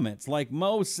your comments. Like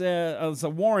Mo says,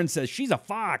 Warren says, she's a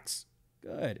fox.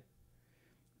 Good.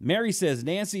 Mary says,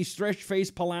 Nancy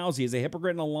Stretch-Faced Pelosi is a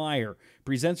hypocrite and a liar.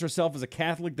 Presents herself as a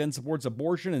Catholic, then supports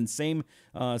abortion and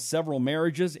several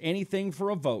marriages. Anything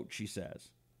for a vote, she says.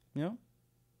 You know,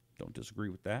 don't disagree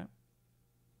with that.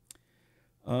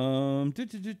 Down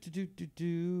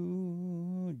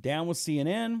with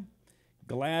CNN.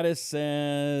 Gladys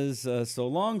says, so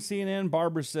long, CNN.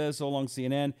 Barbara says, so long,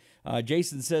 CNN.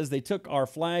 Jason says, they took our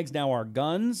flags, now our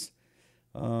guns.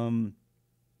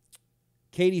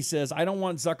 Katie says, I don't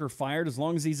want Zucker fired. As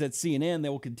long as he's at CNN, they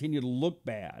will continue to look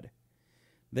bad.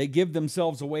 They give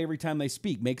themselves away every time they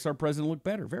speak. Makes our president look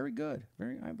better. Very good.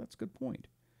 That's a good point.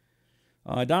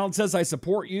 Donald says, I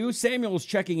support you. Samuel is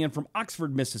checking in from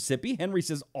Oxford, Mississippi. Henry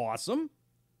says, awesome.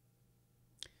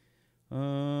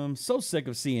 So sick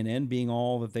of CNN being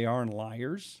all that they are and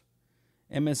liars.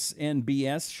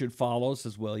 MSNBS should follow,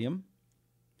 says William.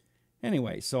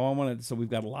 Anyway, so we've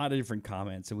got a lot of different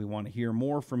comments, and we want to hear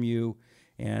more from you.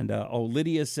 And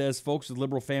Lydia says, folks with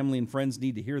liberal family and friends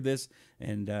need to hear this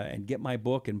and get my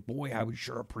book. And boy, I would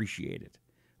sure appreciate it.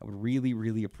 I would really,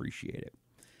 really appreciate it.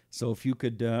 So if you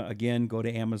could, again, go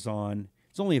to Amazon.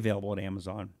 It's only available at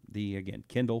Amazon. Again,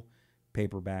 Kindle,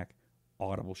 paperback,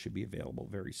 Audible should be available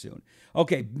very soon.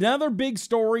 Okay, another big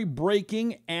story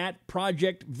breaking at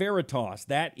Project Veritas.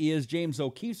 That is James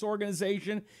O'Keefe's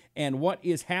organization. And what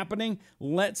is happening?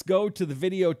 Let's go to the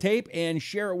videotape and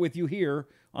share it with you here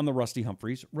on the Rusty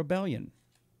Humphries Rebellion.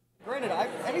 Granted,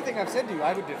 anything I've said to you,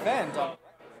 I would defend. I don't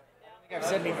think I've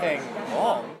said anything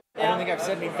wrong. I don't think I've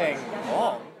said anything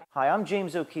wrong. Hi, I'm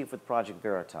James O'Keefe with Project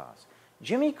Veritas.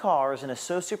 Jimmy Carr is an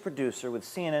associate producer with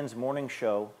CNN's morning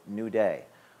show, New Day.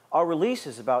 Our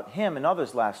releases about him and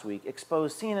others last week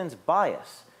exposed CNN's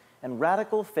bias and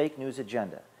radical fake news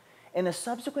agenda. In a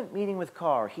subsequent meeting with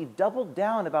Carr, he doubled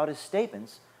down about his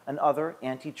statements and other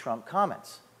anti-Trump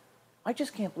comments. I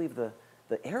just can't believe the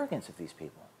arrogance of these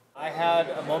people. I had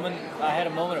a moment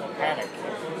of panic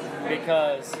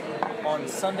because on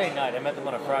Sunday night, I met them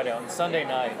on a Friday, on Sunday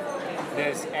night,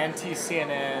 this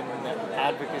anti-CNN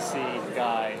advocacy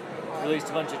guy released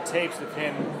a bunch of tapes of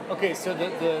him. Okay, so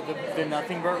the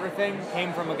Nothing Burger thing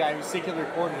came from a guy who secretly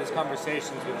recorded his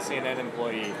conversations with a CNN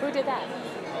employee. Who did that?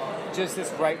 Just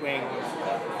this right-wing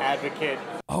advocate.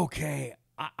 Okay,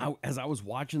 as I was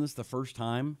watching this the first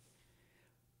time,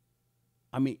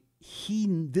 I mean,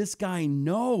 this guy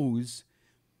knows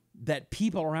that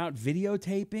people are out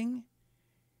videotaping,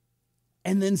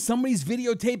 and then somebody's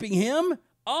videotaping him?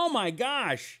 Oh my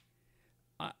gosh.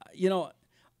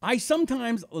 I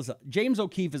sometimes, listen, James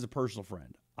O'Keefe is a personal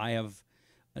friend. I have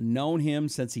known him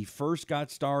since he first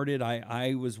got started.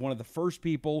 I was one of the first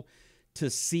people to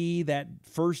see that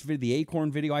first video, the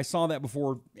Acorn video. I saw that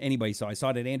before anybody saw it. I saw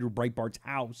it at Andrew Breitbart's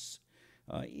house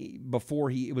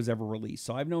before it was ever released.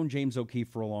 So I've known James O'Keefe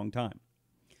for a long time.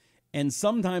 And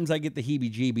sometimes I get the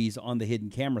heebie-jeebies on the hidden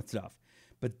camera stuff.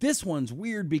 But this one's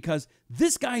weird because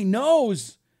this guy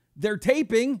knows they're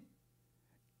taping,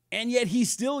 and yet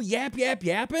he's still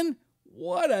yapping?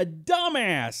 What a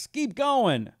dumbass. Keep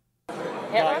going.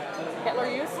 Hitler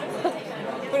Youth?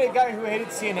 But a guy who hated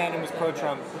CNN and was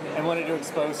pro-Trump and wanted to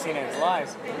expose CNN's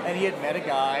lies, and he had met a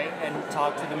guy and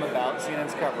talked to them about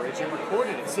CNN's coverage and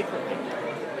recorded it secretly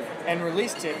and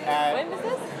released it at... When was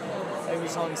this? It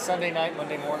was on Sunday night,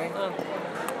 Monday morning.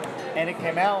 And it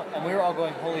came out, and we were all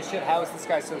going, holy shit, how is this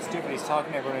guy so stupid? He's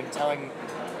talking to everyone and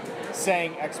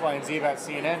saying X, Y, and Z about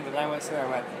CNN. But then I went there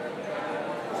and went,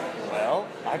 well,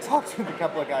 I talked with a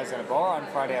couple of guys at a bar on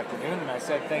Friday afternoon, and I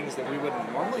said things that we wouldn't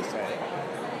normally say.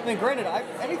 I mean, granted,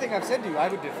 anything I've said to you, I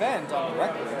would defend on the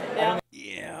record.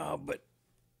 Yeah, but,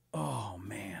 oh,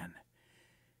 man.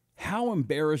 How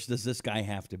embarrassed does this guy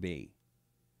have to be?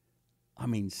 I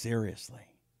mean, seriously.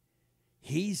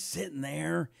 He's sitting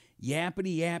there,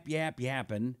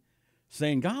 yapping,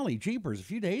 saying, golly, jeepers, a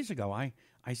few days ago, I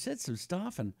said some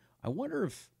stuff, and I wonder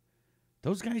if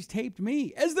those guys taped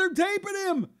me as they're taping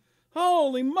him.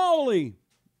 Holy moly.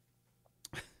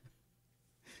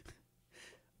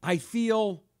 I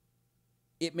feel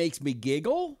it makes me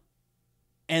giggle,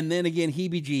 and then again,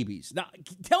 heebie-jeebies. Now,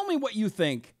 tell me what you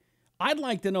think. I'd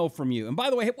like to know from you. And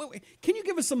by the way, can you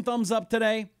give us some thumbs up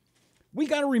today? We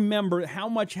got to remember how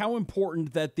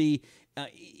important that the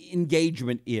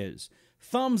engagement is.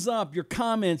 Thumbs up, your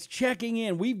comments, checking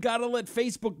in. We've got to let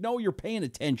Facebook know you're paying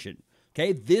attention.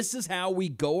 Okay, this is how we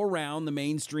go around the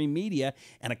mainstream media,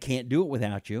 and I can't do it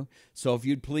without you. So if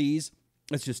you'd please,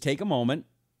 let's just take a moment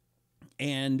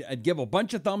and give a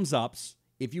bunch of thumbs ups,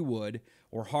 if you would,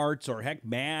 or hearts, or heck,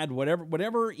 mad,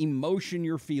 whatever emotion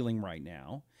you're feeling right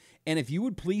now. And if you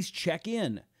would please check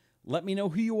in. Let me know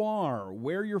who you are,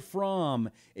 where you're from.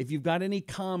 If you've got any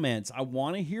comments, I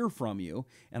want to hear from you,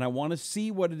 and I want to see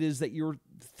what it is that you're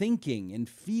thinking and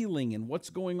feeling and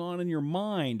what's going on in your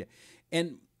mind.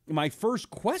 And my first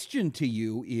question to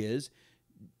you is,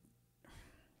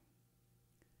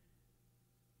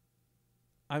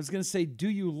 I was going to say, do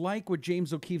you like what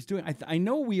James O'Keefe's doing? I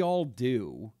know we all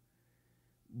do,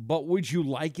 but would you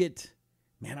like it?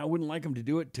 Man, I wouldn't like him to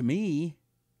do it to me.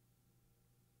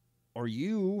 Or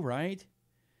you, right?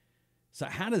 So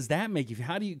how does that make you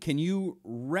feel? Can you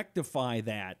rectify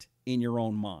that in your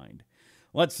own mind?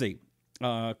 Let's see.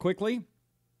 Quickly.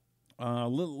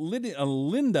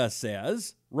 Linda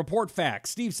says, report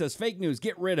facts. Steve says, fake news,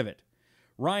 get rid of it.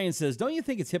 Ryan says, don't you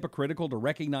think it's hypocritical to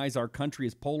recognize our country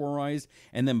is polarized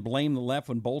and then blame the left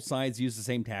when both sides use the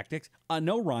same tactics?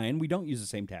 No, Ryan, we don't use the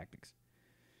same tactics.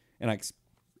 And I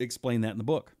explain that in the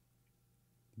book.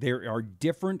 There are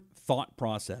different thought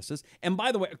processes. And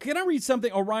by the way, can I read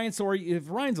something? Oh, Ryan, sorry, if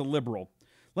Ryan's a liberal,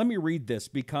 let me read this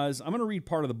because I'm going to read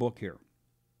part of the book here.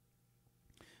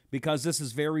 Because this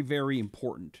is very, very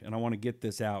important, and I want to get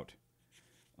this out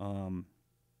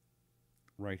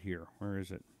right here. Where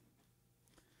is it?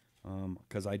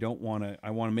 Because I want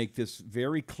to make this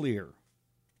very clear.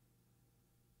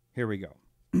 Here we go.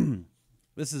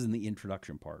 This is in the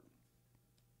introduction part.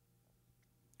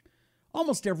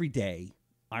 Almost every day,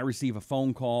 I receive a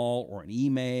phone call or an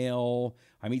email.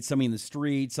 I meet somebody in the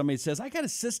street. Somebody says, I got a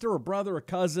sister, a brother, a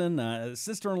cousin, a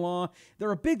sister-in-law.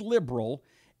 They're a big liberal,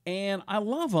 and I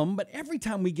love them, but every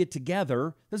time we get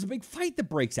together, there's a big fight that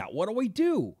breaks out. What do we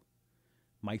do?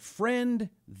 My friend,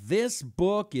 this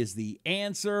book is the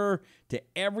answer to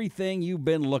everything you've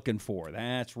been looking for.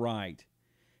 That's right.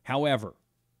 However,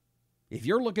 if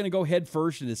you're looking to go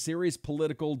headfirst into serious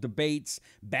political debates,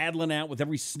 battling out with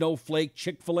every snowflake,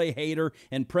 Chick-fil-A hater,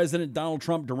 and President Donald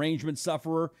Trump derangement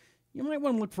sufferer, you might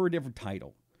want to look for a different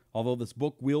title, although this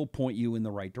book will point you in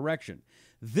the right direction.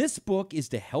 This book is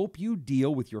to help you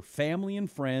deal with your family and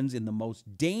friends in the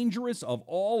most dangerous of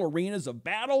all arenas of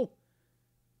battle,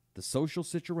 the social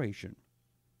situation.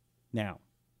 Now,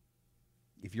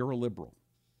 if you're a liberal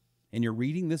and you're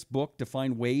reading this book to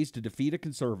find ways to defeat a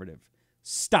conservative,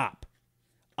 stop.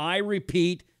 I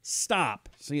repeat, stop.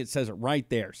 See, it says it right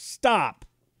there. Stop.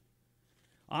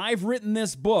 I've written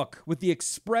this book with the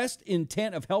expressed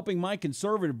intent of helping my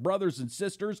conservative brothers and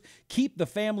sisters keep the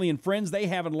family and friends they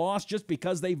haven't lost just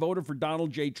because they voted for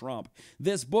Donald J. Trump.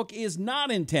 This book is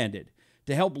not intended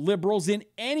to help liberals in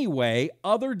any way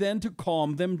other than to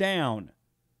calm them down.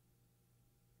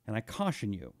 And I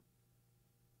caution you,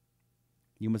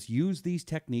 you must use these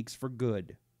techniques for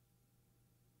good.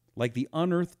 like the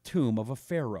unearthed tomb of a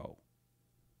pharaoh.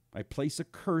 I place a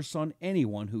curse on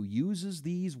anyone who uses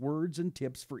these words and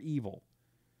tips for evil.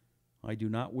 I do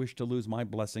not wish to lose my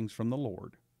blessings from the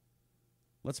Lord.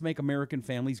 Let's make American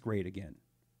families great again.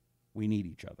 We need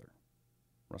each other.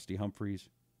 Rusty Humphries,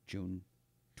 June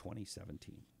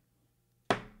 2017.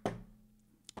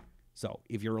 So,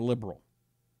 if you're a liberal,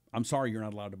 I'm sorry you're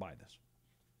not allowed to buy this.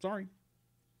 Sorry.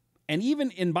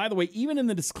 And by the way, even in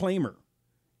the disclaimer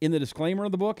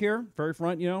of the book here, very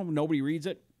front, nobody reads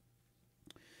it.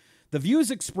 The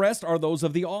views expressed are those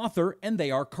of the author, and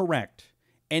they are correct.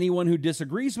 Anyone who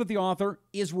disagrees with the author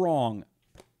is wrong.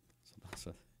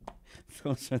 So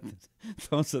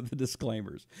those are the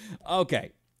disclaimers.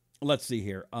 Okay, let's see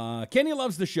here. Kenny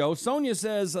loves the show. Sonia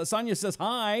says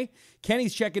hi.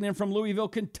 Kenny's checking in from Louisville,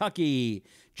 Kentucky.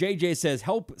 JJ says,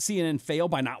 help CNN fail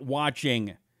by not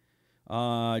watching.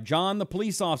 John, the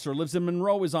police officer, lives in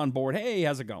Monroe, is on board. Hey,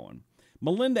 how's it going?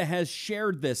 Melinda has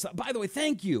shared this. By the way,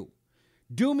 thank you.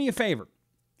 Do me a favor.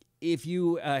 If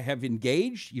you have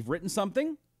engaged, you've written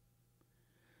something,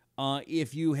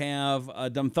 if you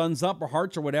have done thumbs up or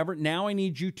hearts or whatever, now I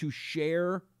need you to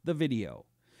share the video.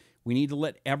 We need to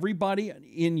let everybody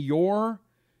in your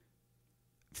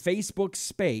Facebook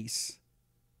space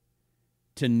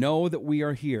to know that we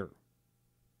are here.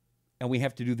 And we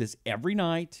have to do this every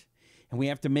night, and we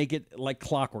have to make it like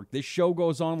clockwork. This show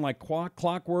goes on like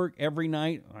clockwork every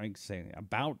night, I say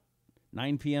about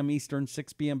 9 p.m. Eastern,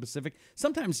 6 p.m. Pacific.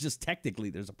 Sometimes just technically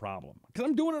there's a problem because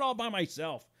I'm doing it all by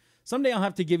myself. Someday I'll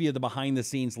have to give you the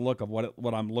behind-the-scenes look of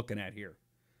what I'm looking at here.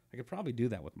 I could probably do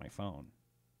that with my phone.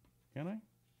 Can I?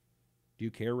 Do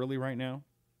you care really right now?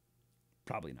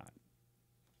 Probably not.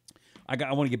 I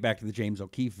want to get back to the James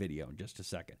O'Keefe video in just a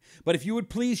second. But if you would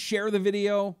please share the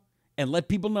video and let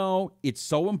people know it's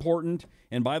so important.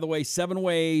 And by the way, 7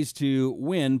 ways to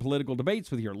win political debates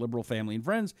with your liberal family and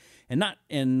friends, and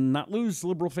not lose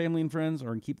liberal family and friends,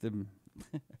 or keep them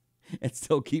and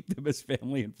still keep them as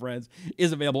family and friends,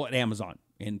 is available at Amazon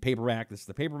in paperback. This is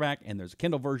the paperback, and there's a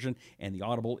Kindle version, and the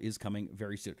Audible is coming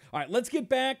very soon. All right, let's get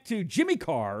back to Jimmy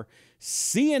Carr,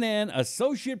 CNN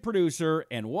associate producer,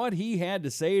 and what he had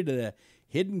to say to the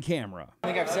hidden camera. I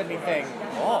don't think I've said anything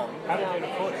wrong.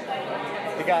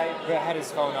 The guy had his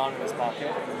phone on in his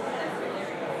pocket.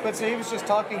 But so he was just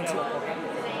talking to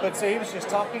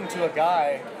a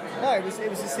guy. No, it was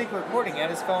a secret recording. He had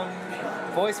his phone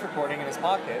voice recording in his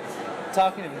pocket,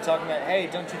 talking about, hey,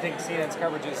 don't you think CNN's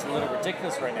coverage is a little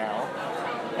ridiculous right now?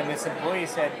 And this employee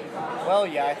said, well,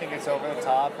 yeah, I think it's over the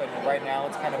top, and right now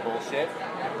it's kind of bullshit.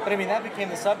 But I mean, that became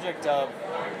the subject of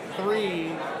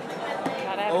 3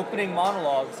 opening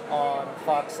monologues on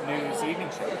Fox News evening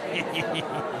show.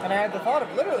 And I had the thought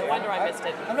of literally, No wonder I missed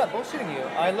it. I'm not bullshitting you.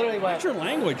 I literally went, What's your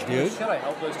language, dude? should I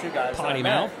help those 2 guys Potty that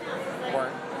I mouth. met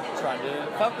weren't trying to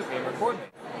fuck with me and record me?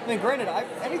 I mean, granted,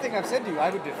 anything I've said to you, I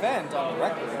would defend on the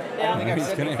record. I don't think I've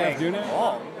said anything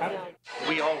wrong.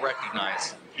 We all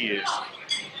recognize he is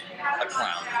a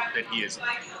clown, that he is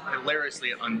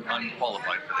hilariously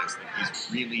unqualified for this, that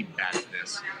he's really bad at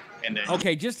this. And then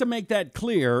Okay, just to make that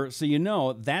clear, so you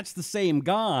know, that's the same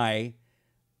guy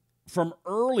from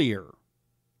earlier.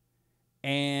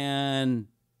 And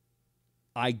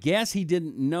I guess he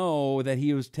didn't know that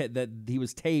he was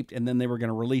taped, and then they were going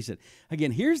to release it. Again,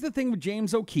 here's the thing with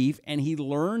James O'Keefe, and he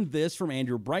learned this from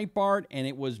Andrew Breitbart, and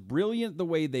it was brilliant the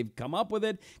way they've come up with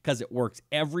it because it works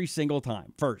every single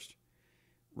time. First,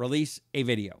 release a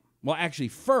video. Well, actually,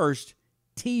 first,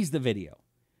 tease the video.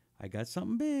 I got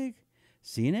something big.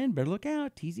 CNN, better look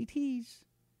out. Teasy tease.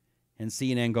 And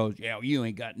CNN goes, yeah, you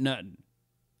ain't got nothing.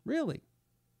 Really?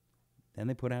 Then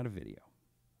they put out a video.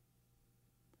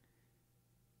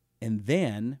 And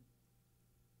then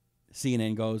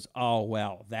CNN goes, oh,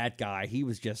 well, that guy, he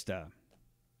was just a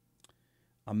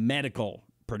medical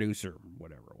producer,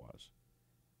 whatever it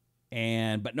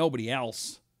was. But nobody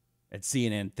else at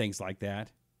CNN thinks like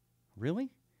that.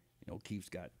 Really? O'Keefe's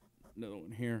got another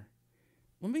one here.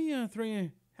 Let me throw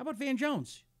you. How about Van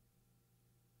Jones?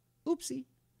 Oopsie.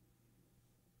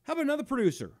 How about another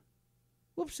producer?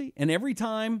 Whoopsie. And every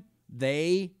time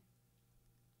they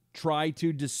try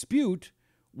to dispute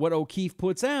what O'Keefe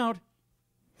puts out,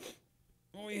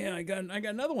 oh yeah, I got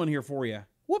another one here for you.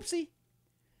 Whoopsie.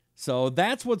 So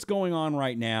that's what's going on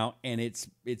right now, and it's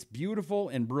beautiful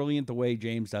and brilliant the way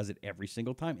James does it every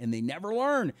single time, and they never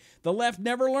learn. The left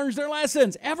never learns their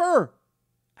lessons, ever.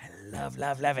 I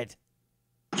love it.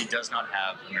 he does not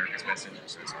have America's best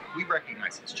interests. We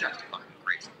recognize it's justified and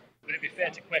crazy. Would it be fair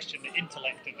to question the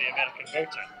intellect of the American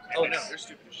voter? Oh no, they're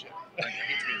stupid as shit. I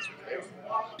hate to be this with you.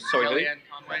 Sorry, Kellyanne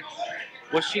Conway.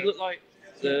 What's she look like?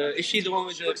 Is she the one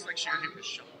with She the... looks like she would do the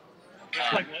show.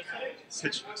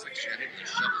 Such looks like Shannon with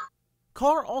a shovel.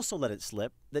 Carr also let it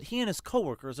slip that he and his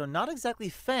coworkers are not exactly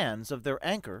fans of their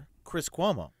anchor, Chris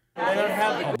Cuomo.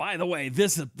 Oh, by the way,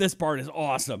 this part is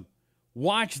awesome.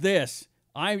 Watch this.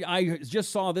 I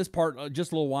just saw this part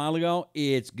just a little while ago.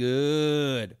 It's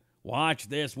good. Watch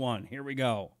this one. Here we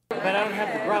go. But I don't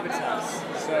have the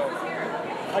gravitas, so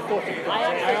I thought it.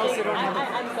 I also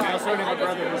don't have a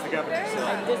brother who's the governor.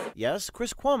 So. Yes,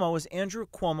 Chris Cuomo is Andrew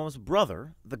Cuomo's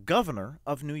brother, the governor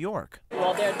of New York.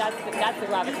 Well, that's the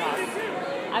gravitas.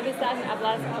 I've been sat for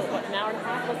an hour and a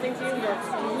half listening to you. You're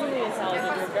extremely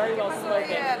intelligent. You're very well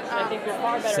spoken. And I think you're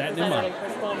far better presented than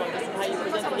Chris Cuomo, just in how you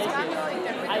present the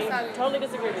issue. I totally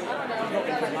disagree with you.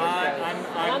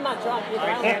 I'm not drunk either.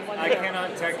 I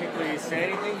cannot technically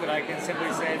say anything, but I can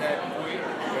simply say that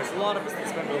there's a lot of us that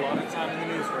spend a lot of time in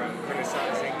the newsroom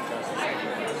criticizing just the same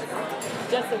place.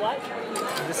 Just the what?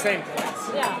 The same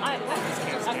place. Yeah, I just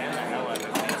can't stand the hell out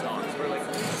of these songs. We're like,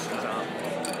 shut up.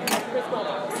 Chris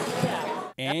Cuomo. Yeah.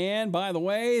 And by the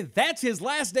way, that's his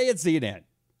last day at CNN.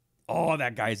 Oh,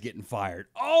 that guy's getting fired.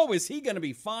 Oh, is he going to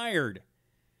be fired?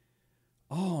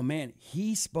 Oh, man,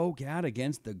 he spoke out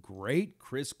against the great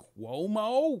Chris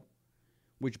Cuomo,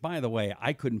 which, by the way,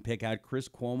 I couldn't pick out Chris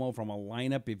Cuomo from a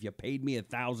lineup if you paid me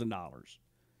 $1,000.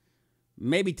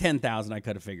 Maybe $10,000, I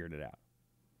could have figured it out.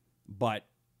 But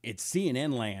it's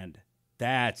CNN land.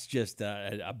 That's just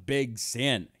a big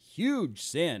sin, huge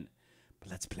sin.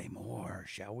 But let's play more,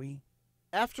 shall we?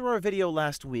 After our video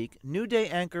last week, New Day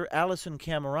anchor Allison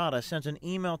Camerata sent an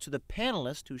email to the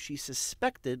panelist who she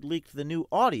suspected leaked the new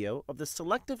audio of the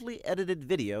selectively edited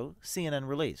video CNN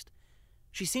released.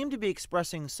 She seemed to be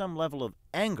expressing some level of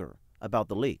anger about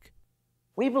the leak.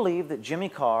 We believe that Jimmy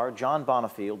Carr, John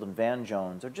Bonifield, and Van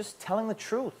Jones are just telling the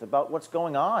truth about what's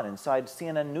going on inside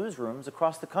CNN newsrooms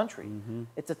across the country.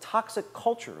 It's a toxic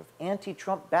culture of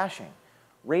anti-Trump bashing,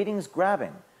 ratings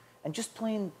grabbing, and just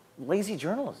plain lazy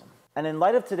journalism. And in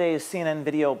light of today's CNN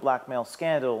video blackmail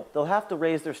scandal, they'll have to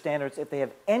raise their standards if they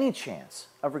have any chance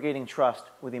of regaining trust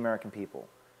with the American people.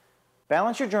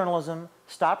 Balance your journalism,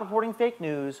 stop reporting fake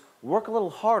news, work a little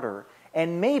harder,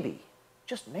 and maybe,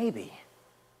 just maybe,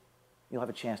 you'll have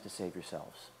a chance to save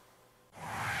yourselves.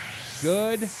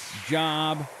 Good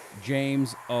job,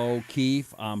 James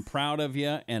O'Keefe. I'm proud of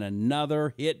you, and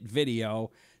another hit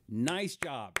video. Nice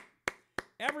job.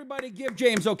 Everybody give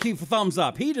James O'Keefe a thumbs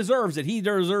up. He deserves it. He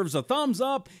deserves a thumbs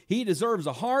up. He deserves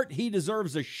a heart. He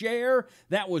deserves a share.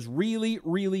 That was really,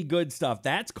 really good stuff.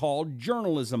 That's called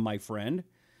journalism, my friend.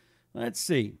 Let's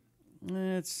see.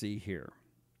 Let's see here.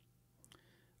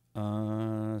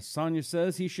 Sonia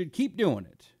says he should keep doing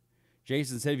it.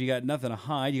 Jason said if you got nothing to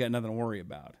hide, you got nothing to worry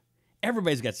about.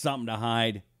 Everybody's got something to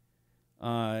hide.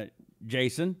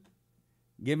 Jason,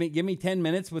 give me 10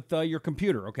 minutes with your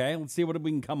computer, okay? Let's see what we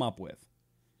can come up with.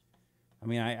 I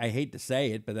mean, I hate to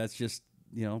say it, but that's just,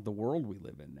 the world we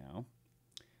live in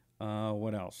now.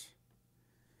 What else?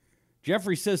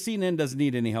 Jeffrey says CNN doesn't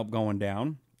need any help going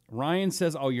down. Ryan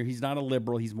says, he's not a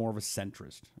liberal. He's more of a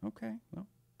centrist. Okay, well,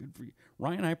 good for you.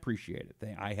 Ryan, I appreciate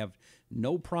it. I have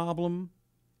no problem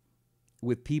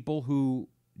with people who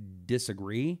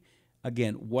disagree.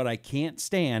 Again, what I can't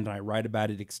stand, and I write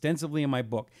about it extensively in my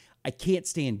book, I can't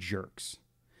stand jerks.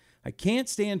 I can't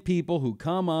stand people who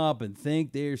come up and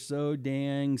think they're so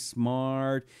dang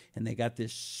smart and they got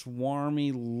this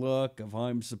swarmy look of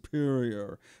I'm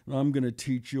superior and I'm going to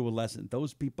teach you a lesson.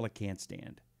 Those people I can't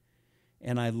stand.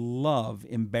 And I love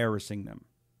embarrassing them.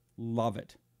 Love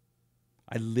it.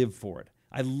 I live for it.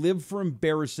 I live for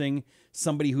embarrassing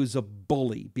somebody who's a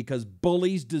bully because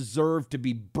bullies deserve to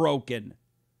be broken.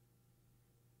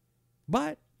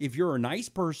 But if you're a nice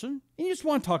person and you just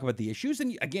want to talk about the issues,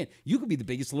 and again, you could be the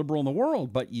biggest liberal in the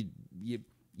world, but you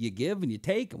give and you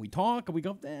take and we talk and we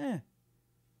go, I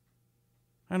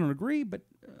don't agree, but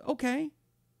okay.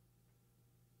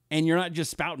 And you're not just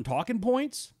spouting talking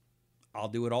points. I'll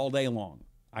do it all day long.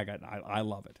 I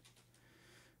love it.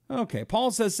 Okay, Paul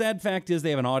says, sad fact is they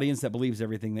have an audience that believes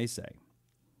everything they say.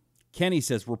 Kenny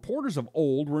says, reporters of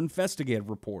old were investigative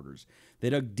reporters. They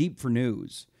dug deep for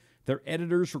news. Their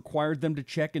editors required them to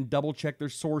check and double-check their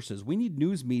sources. We need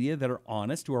news media that are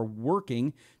honest, who are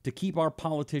working to keep our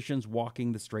politicians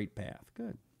walking the straight path.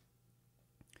 Good.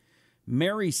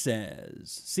 Mary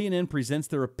says, CNN presents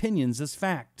their opinions as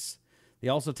facts. They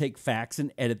also take facts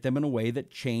and edit them in a way that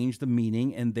change the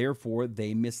meaning, and therefore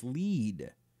they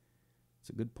mislead. That's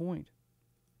a good point.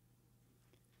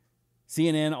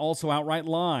 CNN also outright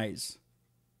lies.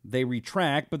 They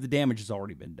retract, but the damage has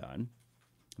already been done.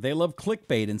 They love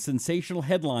clickbait and sensational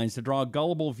headlines to draw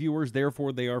gullible viewers,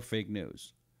 therefore they are fake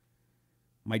news.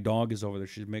 My dog is over there.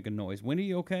 She's making noise. Win, are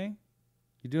you okay?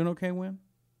 You doing okay, Win?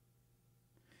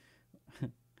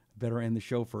 Better end the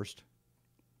show first.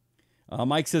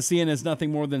 Mike says CNN is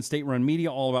nothing more than state-run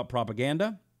media, all about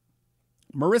propaganda.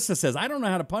 Marissa says, I don't know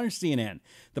how to punish CNN.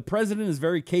 The president is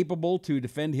very capable to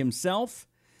defend himself,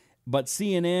 but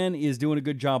CNN is doing a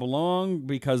good job along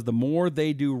because the more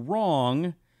they do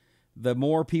wrong, the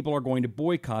more people are going to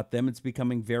boycott them. It's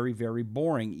becoming very, very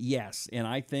boring. Yes, and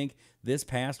I think this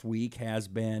past week has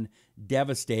been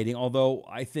devastating, although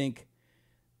I think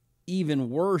even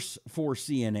worse for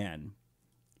CNN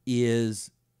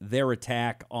is their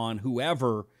attack on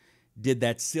whoever did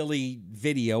that silly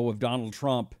video of Donald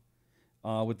Trump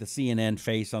with the CNN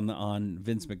face on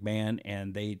Vince McMahon,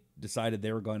 and they decided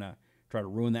they were going to try to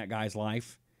ruin that guy's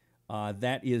life.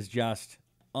 That is just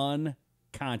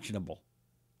unconscionable.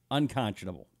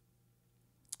 Unconscionable.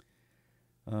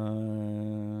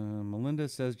 Melinda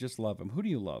says, just love him. Who do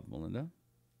you love, Melinda?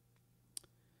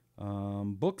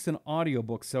 Books and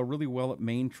audiobooks sell really well at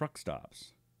main truck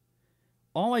stops.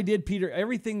 All I did, Peter,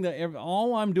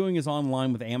 all I'm doing is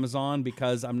online with Amazon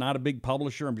because I'm not a big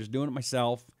publisher. I'm just doing it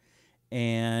myself.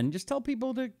 And just tell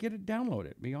people to get it, download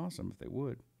it. It'd be awesome if they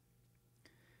would.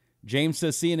 James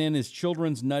says CNN is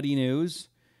children's nutty news.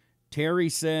 Terry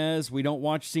says we don't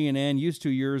watch CNN. Used to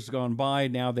years gone by.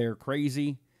 Now they're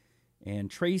crazy.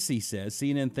 And Tracy says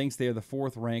CNN thinks they are the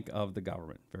fourth rank of the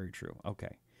government. Very true.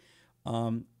 Okay.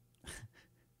 I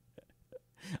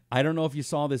don't know if you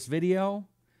saw this video,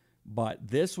 but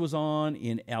this was on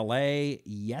in L.A.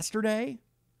 yesterday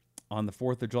on the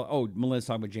 4th of July. Oh, Melissa's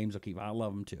talking about James O'Keefe. I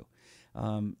love him too.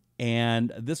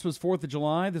 And this was 4th of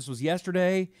July. This was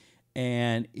yesterday.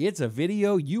 And it's a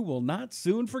video you will not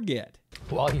soon forget.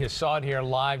 Well, you saw it here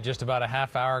live just about a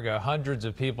half hour ago. Hundreds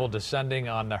of people descending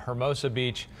on the Hermosa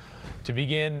Beach to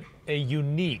begin a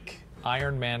unique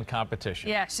Ironman competition.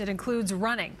 Yes, it includes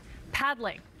running,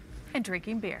 paddling, and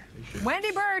drinking beer.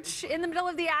 Wendy Birch in the middle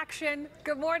of the action.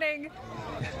 Good morning.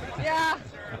 Yeah.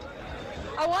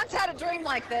 I once had a dream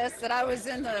like this, that I was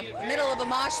in the middle of a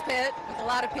mosh pit with a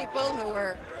lot of people who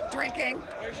were drinking.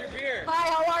 Where's your beer?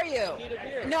 Hi, how are you? Need a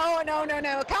beer. No.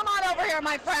 Come on over here,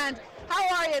 my friend.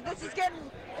 How are you? It's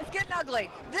getting ugly.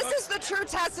 This is the true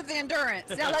test of the endurance.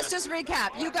 Now, let's just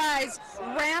recap. You guys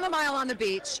ran a mile on the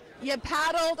beach. You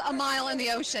paddled a mile in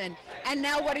the ocean. And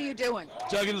now what are you doing?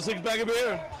 Chugging a 6-pack of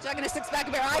beer. Chugging a 6-pack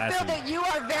of beer. I feel that you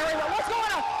are very well. What's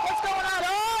going on? What's going on?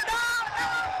 Oh, no.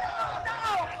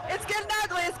 It's getting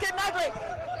ugly. It's getting ugly.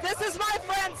 This is my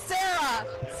friend Sarah.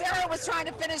 Sarah was trying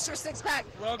to finish her 6-pack.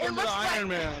 Welcome to the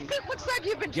Ironman. It looks like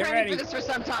you've been training for this for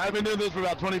some time. I've been doing this for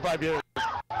about 25 years.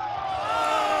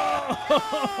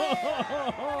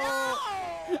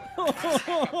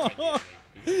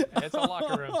 It's a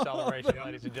locker room celebration,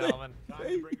 ladies and gentlemen. Time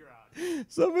to bring her out.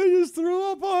 Somebody just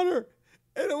threw up on her,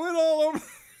 and it went all over.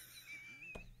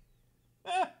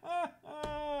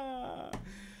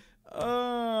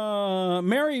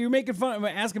 Mary, you're making fun,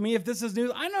 asking me if this is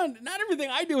news. I know not everything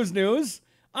I do is news.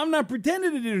 I'm not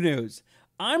pretending to do news.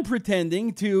 I'm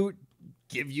pretending to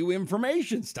give you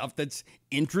information, stuff that's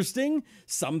interesting.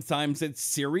 Sometimes it's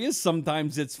serious.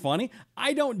 Sometimes it's funny.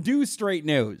 I don't do straight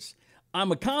news.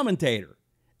 I'm a commentator.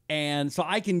 And so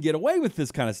I can get away with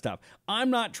this kind of stuff. I'm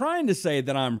not trying to say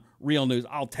that I'm real news.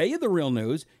 I'll tell you the real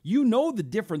news. You know the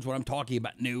difference when I'm talking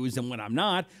about news and when I'm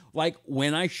not. Like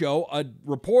when I show a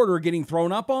reporter getting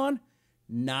thrown up on,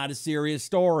 not a serious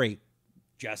story.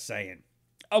 Just saying.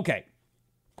 Okay.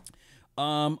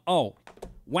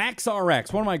 Wax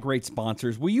RX, one of my great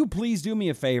sponsors. Will you please do me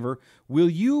a favor? Will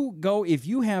you go, if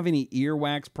you have any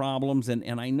earwax problems,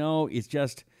 and I know it's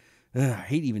just, I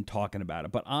hate even talking about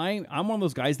it, but I'm one of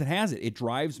those guys that has it. It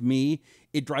drives me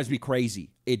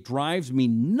crazy. It drives me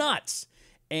nuts.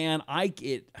 And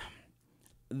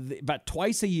about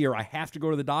twice a year, I have to go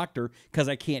to the doctor because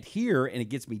I can't hear and it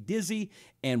gets me dizzy.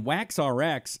 And Wax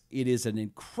RX, it is an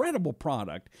incredible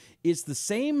product. It's the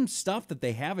same stuff that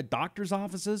they have at doctor's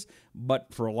offices,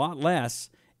 but for a lot less.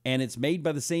 And it's made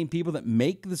by the same people that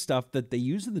make the stuff that they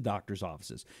use in the doctor's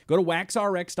offices. Go to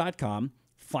waxrx.com,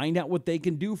 find out what they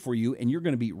can do for you, and you're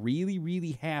going to be really,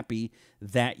 really happy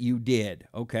that you did,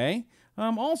 okay?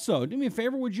 Also, do me a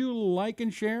favor, would you like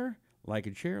and share? Like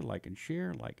and share, like and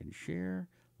share, like and share,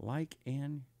 like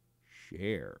and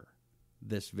share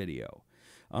this video.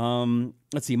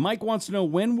 Let's see. Mike wants to know,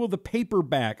 when will the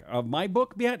paperback of my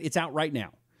book be out? It's out right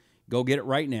now. Go get it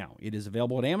right now. It is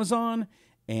available at Amazon,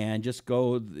 and just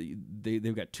go.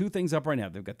 They've got two things up right now.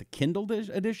 They've got the Kindle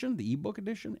edition, the ebook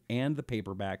edition, and the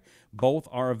paperback. Both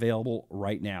are available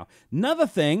right now. Another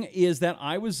thing is that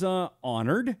I was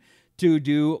honored to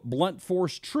do Blunt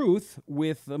Force Truth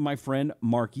with my friend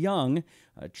Mark Young.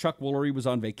 Chuck Woolery was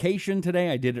on vacation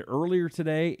today. I did it earlier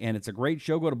today, and it's a great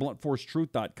show. Go to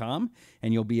bluntforcetruth.com,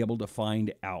 and you'll be able to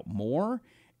find out more.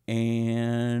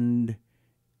 And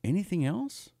anything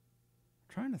else?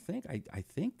 I'm trying to think. I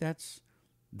think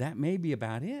that may be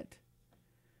about it.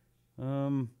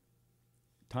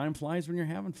 Time flies when you're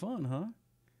having fun, huh?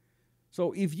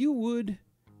 So if you would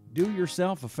do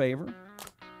yourself a favor,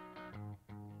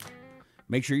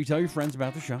 make sure you tell your friends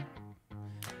about the show.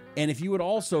 And if you would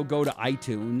also go to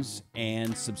iTunes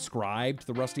and subscribe to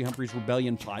the Rusty Humphries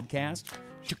Rebellion podcast,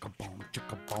 chicka-boom,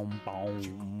 chicka-boom,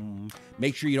 boom.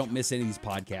 Make sure you don't miss any of these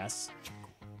podcasts.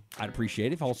 I'd appreciate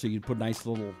it if also you'd put a nice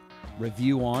little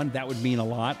review on. That would mean a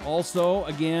lot. Also,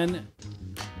 again,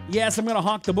 yes, I'm going to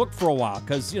hawk the book for a while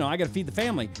because, I got to feed the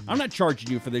family. I'm not charging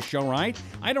you for this show, right?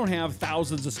 I don't have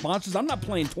thousands of sponsors. I'm not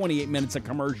playing 28 minutes of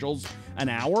commercials an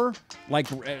hour like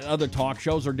other talk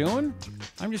shows are doing.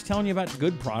 I'm just telling you about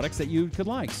good products that you could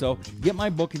like. So get my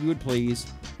book if you would please.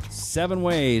 7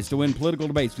 Ways to Win Political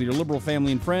Debates with Your Liberal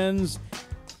Family and Friends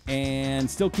and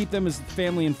still keep them as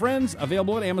family and friends.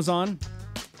 Available at Amazon.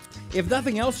 If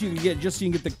nothing else, you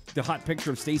can get the hot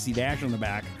picture of Stacey Dash on the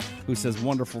back, who says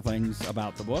wonderful things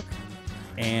about the book.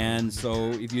 And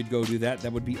so if you'd go do that,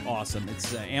 that would be awesome.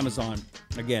 It's Amazon.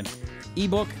 Again,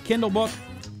 ebook, Kindle book,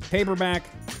 paperback,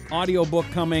 audiobook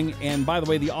coming. And by the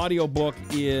way, the audiobook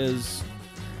is,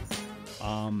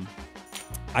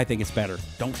 I think it's better.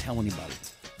 Don't tell anybody.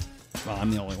 Well,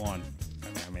 I'm the only one.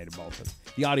 I made it both. But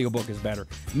the audiobook is better.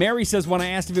 Mary says, when I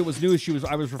asked if it was news,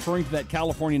 I was referring to that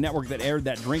California network that aired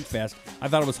that Drink Fest. I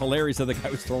thought it was hilarious that the guy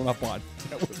was thrown up on.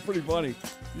 That was pretty funny.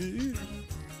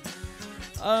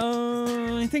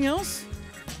 Anything else?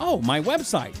 Oh, my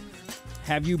website.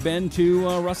 Have you been to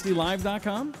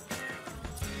rustylive.com?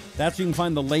 That's where you can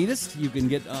find the latest. You can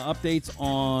get updates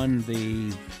on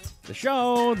the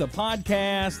show, the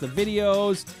podcast, the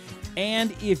videos.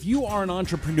 And if you are an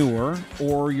entrepreneur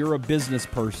or you're a business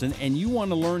person and you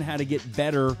want to learn how to get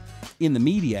better in the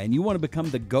media and you want to become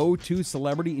the go-to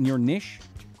celebrity in your niche,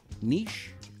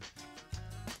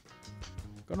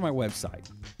 go to my website.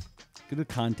 Go to the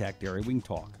contact area. We can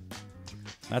talk.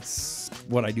 That's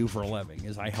what I do for a living,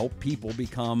 is I help people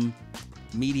become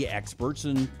media experts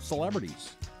and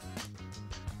celebrities.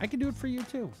 I can do it for you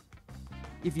too.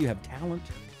 If you have talent,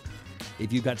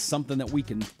 if you've got something that we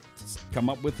can come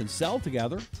up with and sell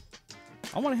together,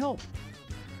 I want to help.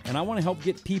 And I want to help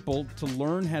get people to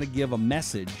learn how to give a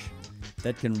message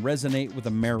that can resonate with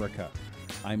America.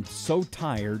 I'm so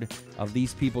tired of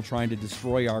these people trying to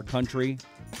destroy our country.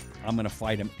 I'm going to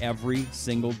fight them every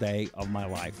single day of my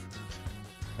life.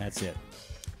 That's it.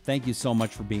 Thank you so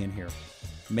much for being here.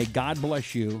 May God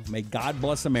bless you. May God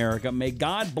bless America. May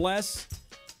God bless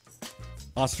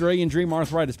Australian Dream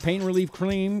Arthritis Pain Relief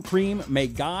Cream. May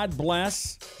God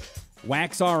bless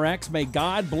Wax RX. May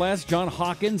God bless John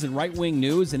Hawkins and Right Wing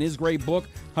News and his great book,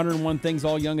 101 Things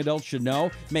All Young Adults Should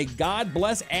Know. May God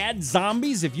bless Ad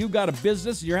Zombies. If you've got a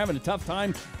business and you're having a tough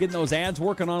time getting those ads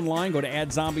working online, go to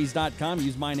adzombies.com.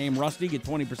 Use my name, Rusty. Get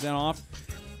 20% off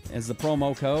as the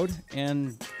promo code.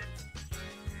 And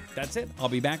that's it. I'll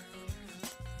be back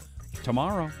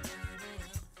tomorrow.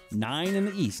 9 in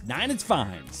the east. 9 it's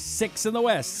fine. 6 in the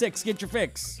west. 6, get your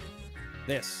fix.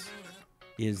 This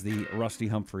is the Rusty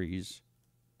Humphries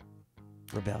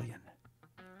Rebellion.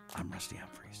 I'm Rusty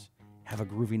Humphries. Have a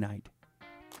groovy night,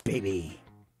 baby.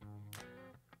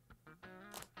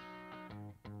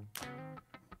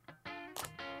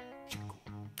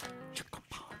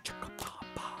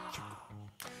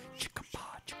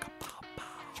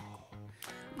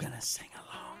 I'm gonna sing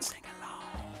along, sing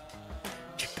along.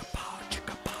 Chicka-pow,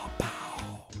 chicka-pow,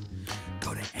 pow.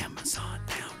 Go to Amazon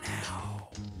now.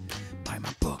 Buy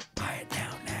my book, buy it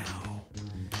now.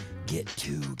 Get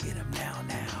 2, get them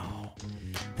now.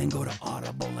 Then go to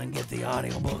Audible and get the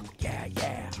audiobook. Yeah.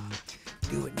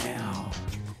 Do it now.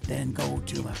 Then go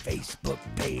to my Facebook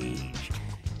page.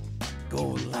 Go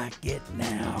like it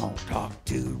now. Talk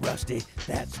to Rusty,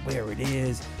 that's where it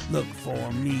is. Look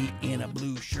for me in a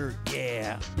blue shirt,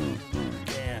 yeah.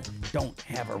 Yeah. Don't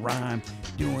have a rhyme,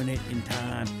 doing it in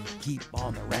time. Keep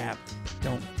on the rap,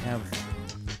 don't have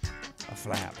a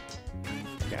flap.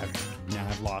 Now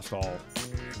I've lost all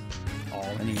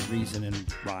any reason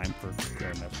and rhyme for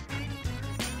doing this.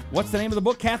 What's the name of the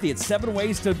book, Kathy? It's 7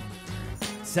 ways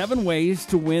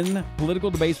to win political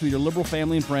debates with your liberal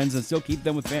family and friends and still keep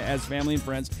them as family and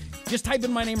friends. Just type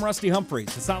in my name, Rusty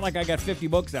Humphries. It's not like I got 50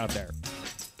 books out there.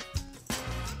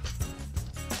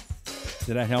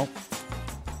 Did that help?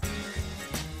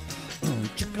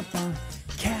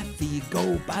 Kathy,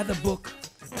 go buy the book.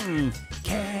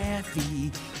 Kathy.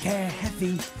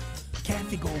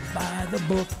 Kathy, go buy the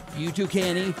book. You too,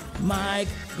 Kenny. Mike,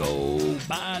 go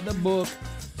buy the book.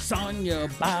 Sonia,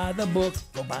 buy the book.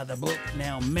 Go buy the book.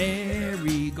 Now,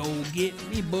 Mary, go get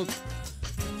me book.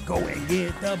 Go and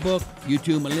get the book. You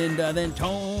too, Melinda. Then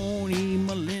Tony,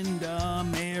 Melinda,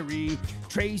 Mary,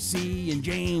 Tracy, and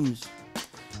James.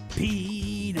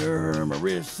 Peter,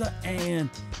 Marissa, and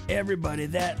everybody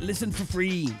that listen for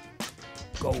free.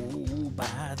 Go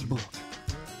buy the book.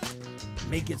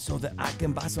 Make it so that I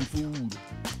can buy some food.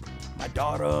 My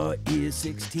daughter is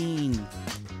 16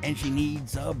 and she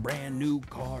needs a brand new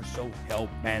car, so help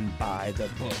and buy the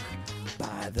book.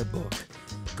 Buy the book.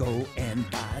 Go and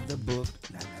buy the book.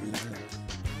 La, la, la,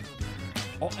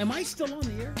 la. Oh, am I still on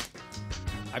the air?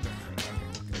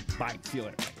 Bye. See you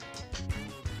later.